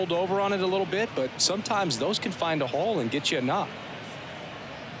kind of rolled over on it a little bit, but sometimes those can find a hole and get you a knock.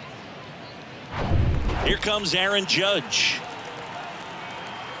 Here comes Aaron Judge.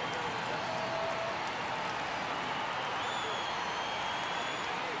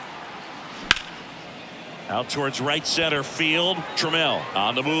 Out towards right center field. Trammell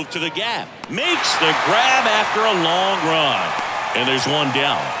on the move to the gap. Makes the grab after a long run. And there's one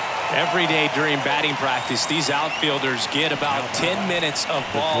down. Every day during batting practice, these outfielders get about 10 minutes of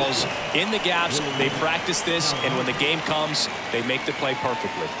balls in the gaps. They practice this, and when the game comes, they make the play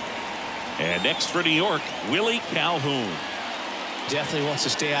perfectly. And next for New York, Willie Calhoun. Definitely wants to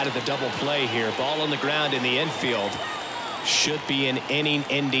stay out of the double play here. Ball on the ground in the infield. Should be an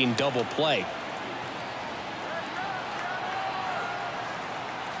inning-ending double play.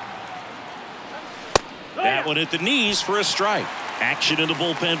 That one at the knees for a strike. Action in the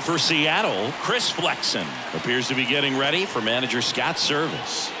bullpen for Seattle. Chris Flexen appears to be getting ready for manager Scott's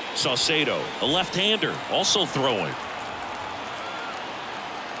service. Saucedo, a left-hander, also throwing.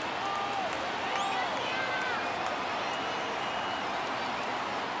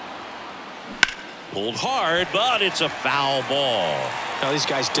 Pulled hard, but it's a foul ball. Now these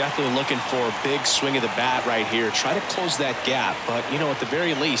guys definitely looking for a big swing of the bat right here. Try to close that gap, but you know, at the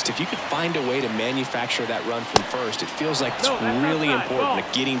very least, if you could find a way to manufacture that run from first, it feels like it's really important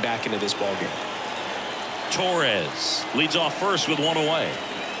to getting back into this ball game. Torres leads off first with one away.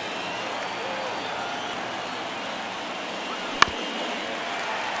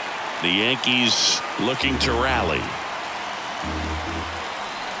 The Yankees looking to rally.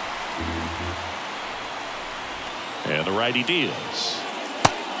 And the righty deals.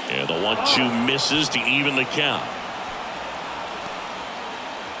 And the 1-2 misses to even the count.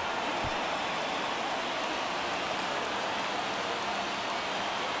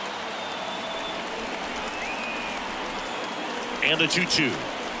 And the 2-2.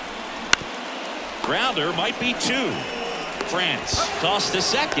 Grounder might be 2. France toss to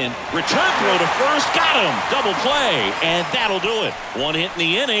second. Return throw to first. Got him. Double play. And that'll do it. One hit in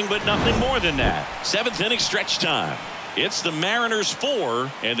the inning, but nothing more than that. 7th inning stretch time. It's the Mariners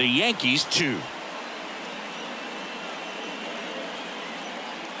 4 and the Yankees 2.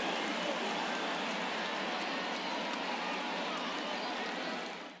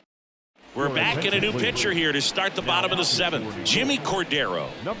 We're back in a new pitcher here to start the bottom of the 7th. Jimmy Cordero.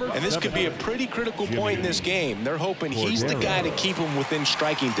 And this could be a pretty critical point in this game. They're hoping he's the guy to keep him within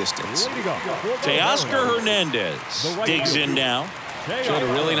striking distance. Teoscar Hernandez digs in now. Showed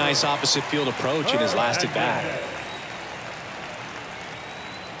a really nice opposite field approach in his last at bat.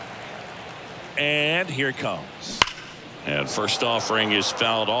 And here it comes. And first offering is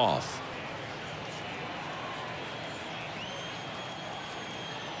fouled off.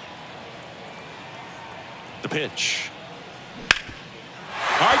 The pitch.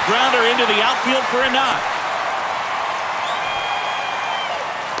 Hard grounder into the outfield for a knock.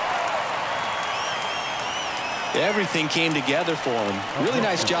 Everything came together for him. Really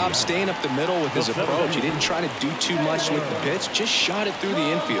nice job staying up the middle with his approach. He didn't try to do too much with the pitch, just shot it through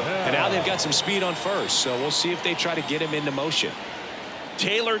the infield. And now they've got some speed on first, so we'll see if they try to get him into motion.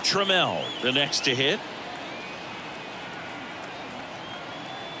 Taylor Trammell, the next to hit.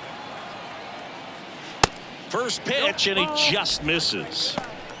 First pitch, and he just misses.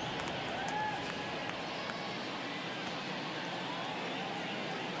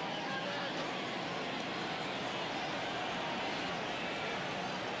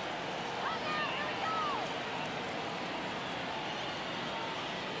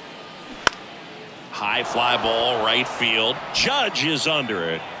 High fly ball right field. Judge is under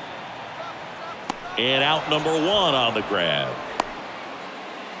it. And out number 1 on the grab.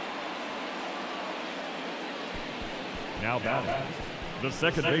 Now batting, the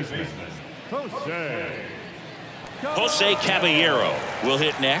second baseman, Jose Caballero will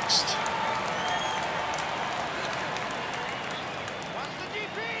hit next.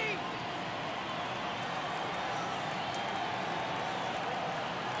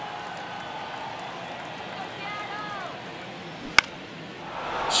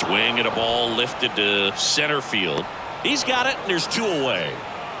 Swing and a ball lifted to center field. He's got it, and there's 2 away.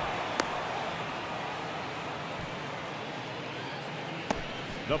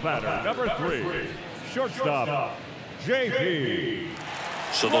 The batter, number 3, Shortstop, JP.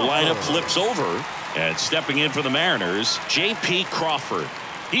 So the lineup flips over, and stepping in for the Mariners, J.P. Crawford.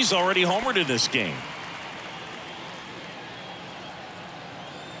 He's already homered in this game.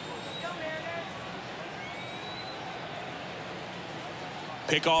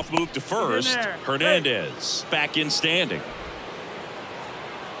 Pickoff move to first. Hernandez back in standing.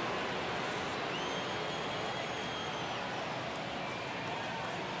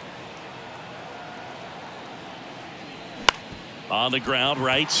 On the ground,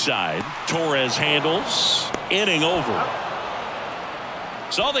 right side. Torres handles. Inning over.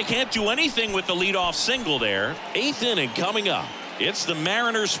 So they can't do anything with the leadoff single there. 8th inning coming up. It's the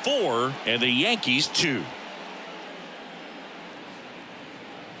Mariners 4 and the Yankees 2.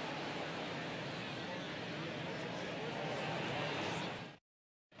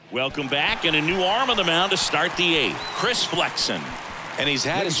 Welcome back, and a new arm on the mound to start the 8th. Chris Flexen. And he's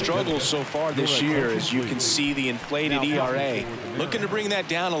had his struggles so far this year, as you can see the inflated ERA. Looking to bring that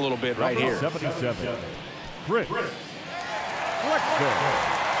down a little bit right here. 77. Chris Flexen.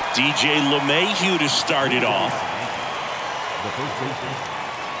 DJ LeMahieu to start it off. The first baseman,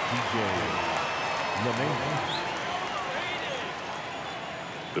 DJ LeMahieu.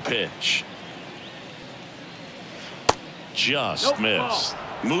 The pitch. Just missed.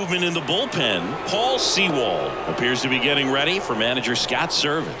 Movement in the bullpen. Paul Sewald appears to be getting ready for manager Scott's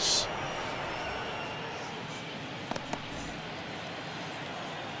service.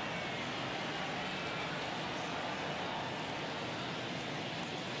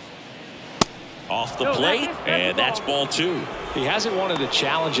 Off the plate, and that's ball 2. He hasn't wanted to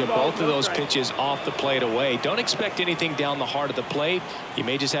challenge him. Both of those pitches off the plate away. Don't expect anything down the heart of the plate. You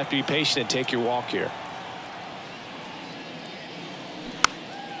may just have to be patient and take your walk here.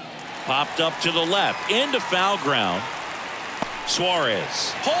 Popped up to the left, into foul ground.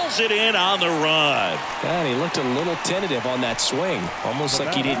 Suarez pulls it in on the run. And he looked a little tentative on that swing, almost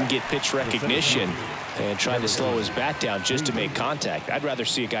like he didn't get pitch recognition and tried to slow his bat down just to make contact. I'd rather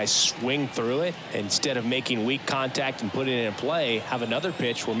see a guy swing through it instead of making weak contact and putting it in play. Have another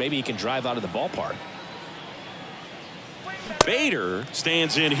pitch where maybe he can drive out of the ballpark. Bader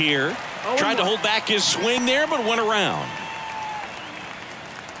stands in here, tried to hold back his swing there, but went around.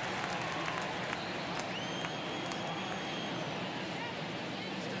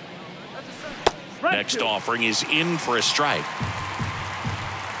 Next offering is in for a strike.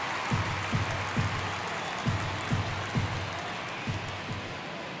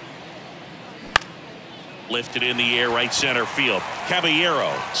 Lifted in the air, right center field.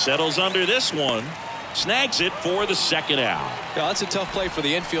 Caballero settles under this one. Snags it for the second out. Yeah, that's a tough play for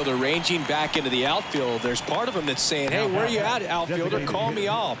the infielder, ranging back into the outfield. There's part of him that's saying, hey, where are you at, outfielder? Call me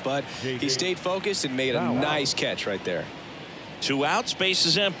off. But he stayed focused and made a nice catch right there. 2 outs, base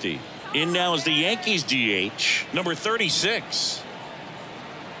is empty. In now is the Yankees DH, number 36.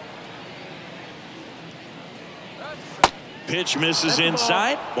 Pitch misses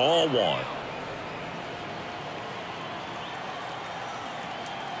inside, ball 1.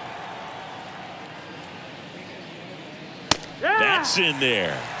 That's in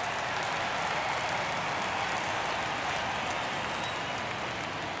there.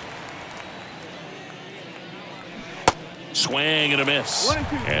 Swing and a miss.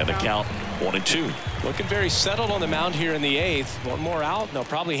 And the count 1-2. Looking very settled on the mound here in the 8th. One more out, and they'll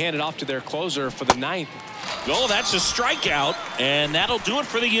probably hand it off to their closer for the 9th. Oh, that's a strikeout, and that'll do it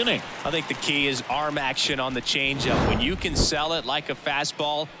for the inning. I think the key is arm action on the changeup. When you can sell it like a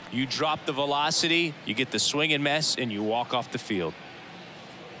fastball, you drop the velocity, you get the swing and miss, and you walk off the field.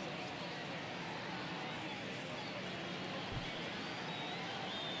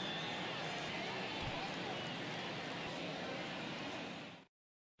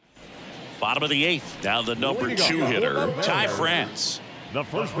 Bottom of the 8th. Now the number 2 hitter, Ty France. The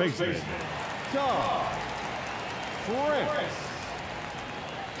first baseman, Ty France.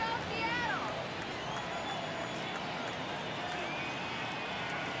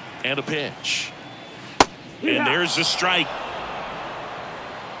 And a pitch. And there's the strike.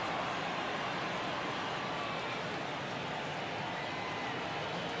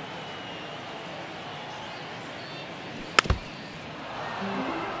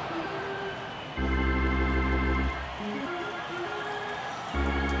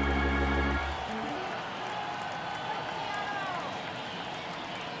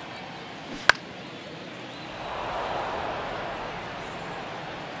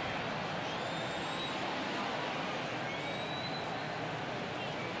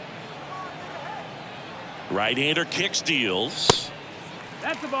 Right-hander kicks, deals.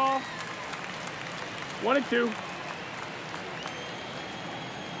 That's the ball. 1-2.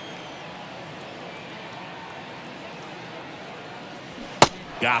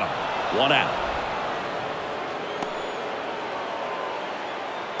 Got him. 1 out.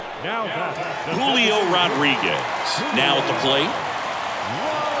 Now Julio Rodriguez now at the plate.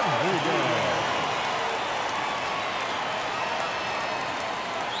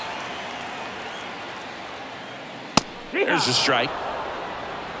 There's a strike.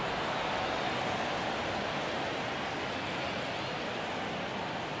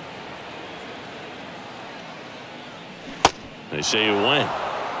 They say you win.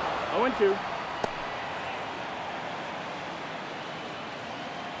 0-2.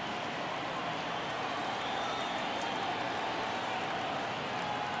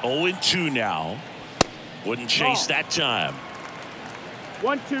 Oh and 2 now. Wouldn't chase that time.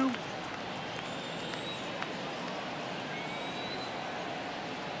 1-2.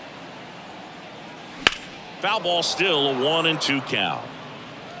 Foul ball, still a 1-2 count.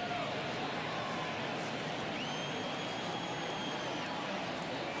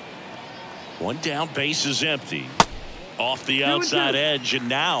 One down, base is empty. Off the outside edge, and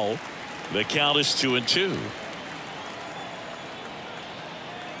now the count is 2-2.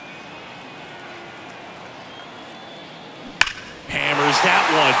 Hammers that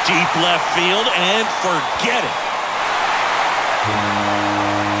one deep left field, and forget it.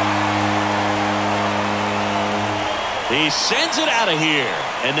 He sends it out of here,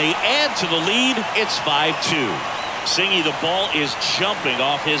 and they add to the lead. It's 5-2. Singy, the ball is jumping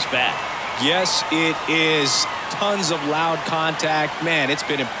off his bat. Yes, it is. Tons of loud contact. Man, it's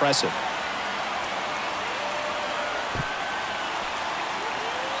been impressive.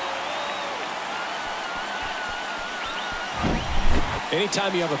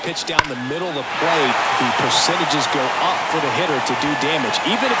 Anytime you have a pitch down the middle of the plate, the percentages go up for the hitter to do damage,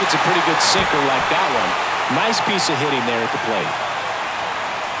 even if it's a pretty good sinker like that one. Nice piece of hitting there at the plate.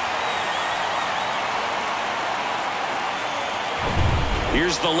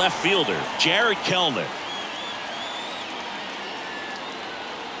 Here's the left fielder, Jared Kelenic.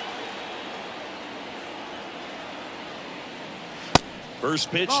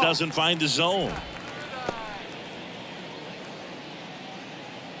 First pitch doesn't find the zone.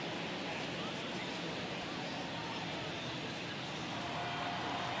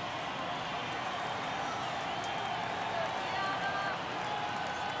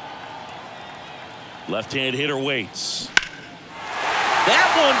 Left-hand hitter waits. That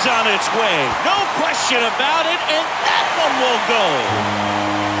one's on its way. No question about it, and that one will go.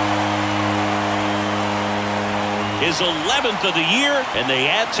 His 11th of the year, and they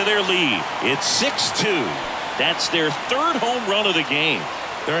add to their lead. It's 6-2. That's their 3rd home run of the game.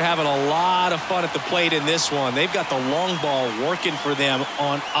 They're having a lot of fun at the plate in this one. They've got the long ball working for them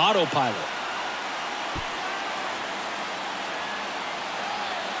on autopilot.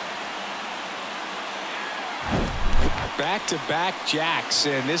 Back-to-back jacks,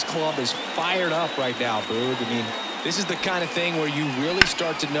 and this club is fired up right now, Boog. I mean, this is the kind of thing where you really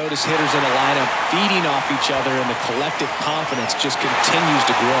start to notice hitters in a lineup feeding off each other, and the collective confidence just continues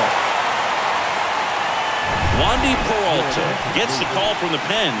to grow. Wandy Peralta gets the call from the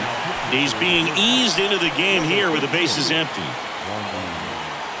pen. He's being eased into the game here with the bases empty.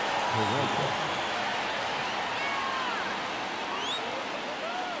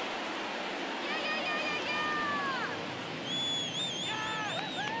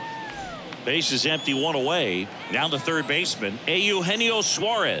 Base is empty, 1 away. Now the third baseman, Eugenio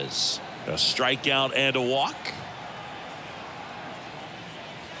Suarez. A strikeout and a walk.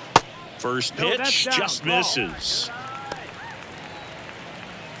 First pitch just misses.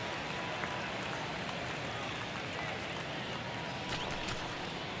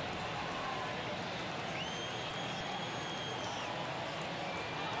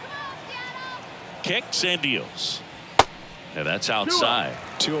 Kicks and deals. And that's outside.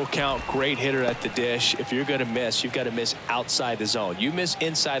 2-0 count, great hitter at the dish. If you're going to miss, you've got to miss outside the zone. You miss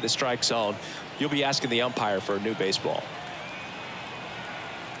inside the strike zone, you'll be asking the umpire for a new baseball.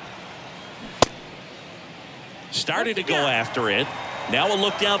 Started to go after it. Now a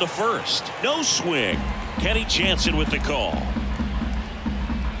look down to first. No swing. Kenny Jansen with the call.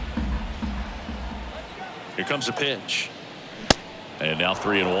 Here comes a pitch. And now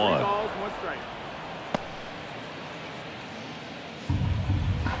 3-1.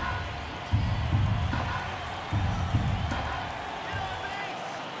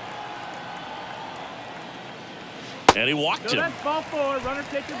 And he walked him. That's ball 4. Runner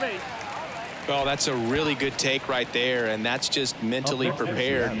take your base. Well, that's a really good take right there, and that's just mentally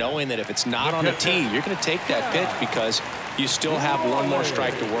prepared, knowing that if it's not on the tee, you're going to take that pitch because you still have one more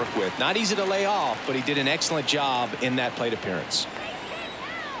strike to work with. Not easy to lay off, but he did an excellent job in that plate appearance.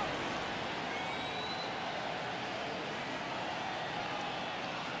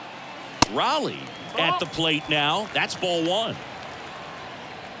 Raleigh at the plate now. That's ball one.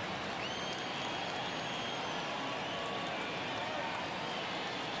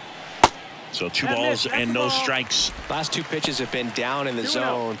 So 2 balls and no strikes. Last 2 pitches have been down in the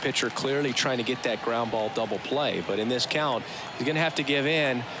zone. Pitcher clearly trying to get that ground ball double play. But in this count, he's going to have to give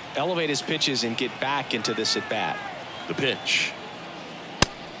in, elevate his pitches, and get back into this at bat. The pitch.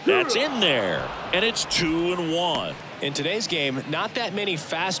 That's in there. And it's 2-1. In today's game, not that many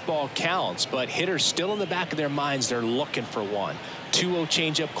fastball counts, but hitters still in the back of their minds, they're looking for one. 2-0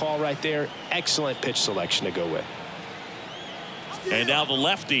 changeup call right there. Excellent pitch selection to go with. And now the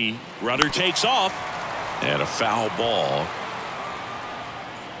lefty. Runner takes off. And a foul ball.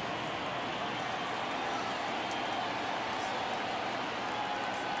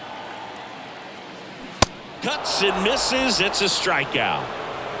 Cuts and misses. It's a strikeout.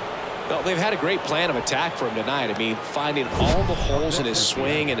 Well, they've had a great plan of attack for him tonight. I mean, finding all the holes in his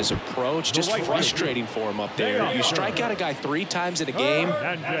swing and his approach, just frustrating for him up there. You strike out a guy 3 times in a game,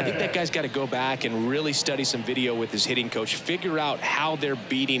 I think that guy's got to go back and really study some video with his hitting coach, figure out how they're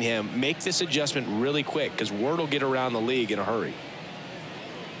beating him, make this adjustment really quick, because word will get around the league in a hurry.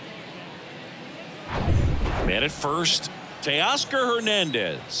 Man at first, Teoscar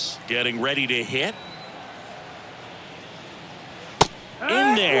Hernandez getting ready to hit.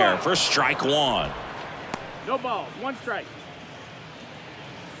 In there for strike 1. No balls, 1 strike.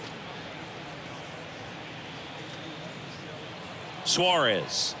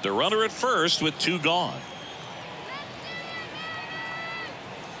 Suarez, the runner at first with 2 gone.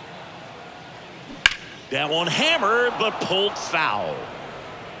 That one hammered but pulled foul.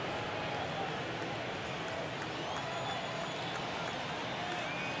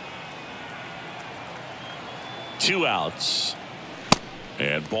 Two outs.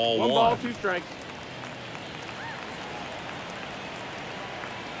 And ball 1. 1 ball, 2 strikes.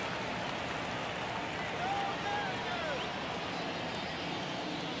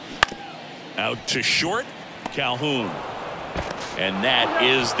 Out to short, Calhoun. And that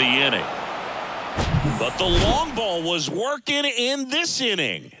is the inning. But the long ball was working in this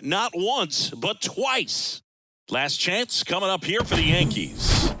inning. Not once, but twice. Last chance coming up here for the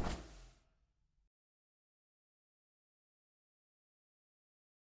Yankees.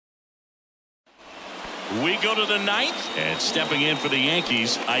 We go to the 9th, and stepping in for the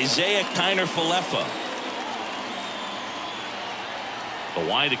Yankees, Isaiah Kiner-Falefa. The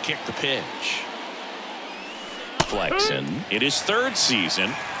wide to kick the pitch. Flexen. In his 3rd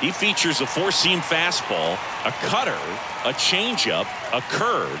season, he features a 4-seam fastball, a cutter, a changeup, a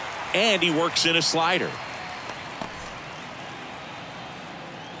curve, and he works in a slider.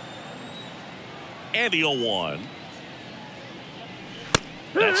 And the 0-1.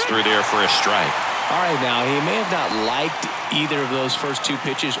 That's through there for a strike. All right, now, he may have not liked either of those first 2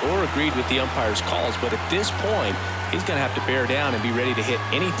 pitches or agreed with the umpire's calls, but at this point, he's going to have to bear down and be ready to hit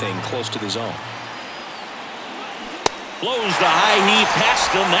anything close to the zone. Blows the high heat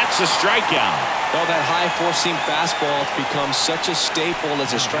past him. That's a strikeout. Well, that high 4-seam fastball has become such a staple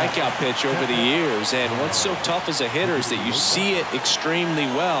as a strikeout pitch over the years, and what's so tough as a hitter is that you see it extremely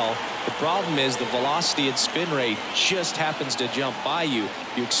well. The problem is the velocity and spin rate just happens to jump by you.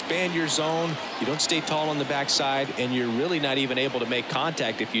 You expand your zone, you don't stay tall on the backside, and you're really not even able to make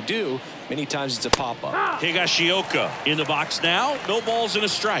contact. If you do, many times it's a pop-up. Higashioka in the box now. No balls and a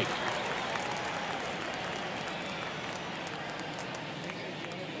strike.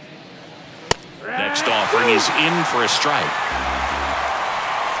 Next offering is in for a strike.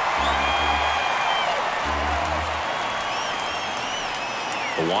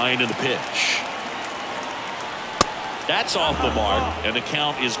 The wind of the pitch. That's off the mark, and the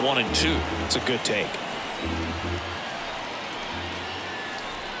count is 1-2. It's a good take.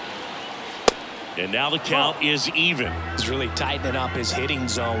 And now the count is even. He's really tightening up his hitting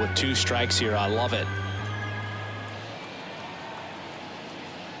zone with 2 strikes here. I love it.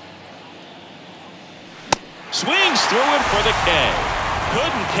 Swings through it for the K.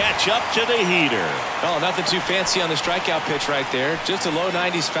 Couldn't catch up to the heater. Oh, nothing too fancy on the strikeout pitch right there. Just a low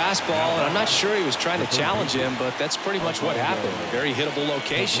 90s fastball, and I'm not sure he was trying to challenge him, but that's pretty much what happened. A very hittable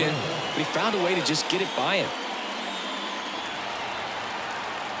location, but he found a way to just get it by him.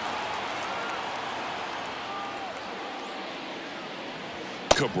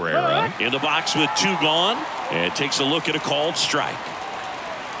 Cabrera in the box with 2 gone, and takes a look at a called strike.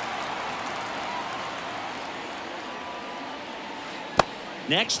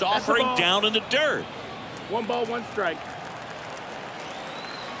 Next offering down in the dirt. 1 ball, 1 strike.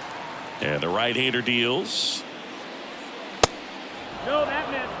 And the right-hander deals. No,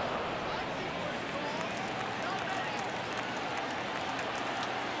 that missed.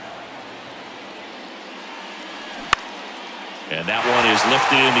 And that one is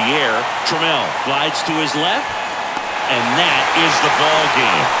lifted in the air. Trammell glides to his left. And that is the ball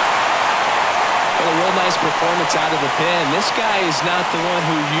game. Well, a real nice performance out of the pen. This guy is not the one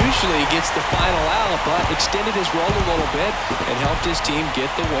who usually gets the final out, but extended his role a little bit and helped his team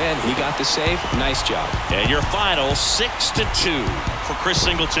get the win. He got the save. Nice job. And your final 6-2. For Chris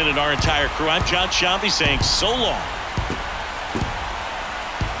Singleton and our entire crew, I'm John Shambi saying so long.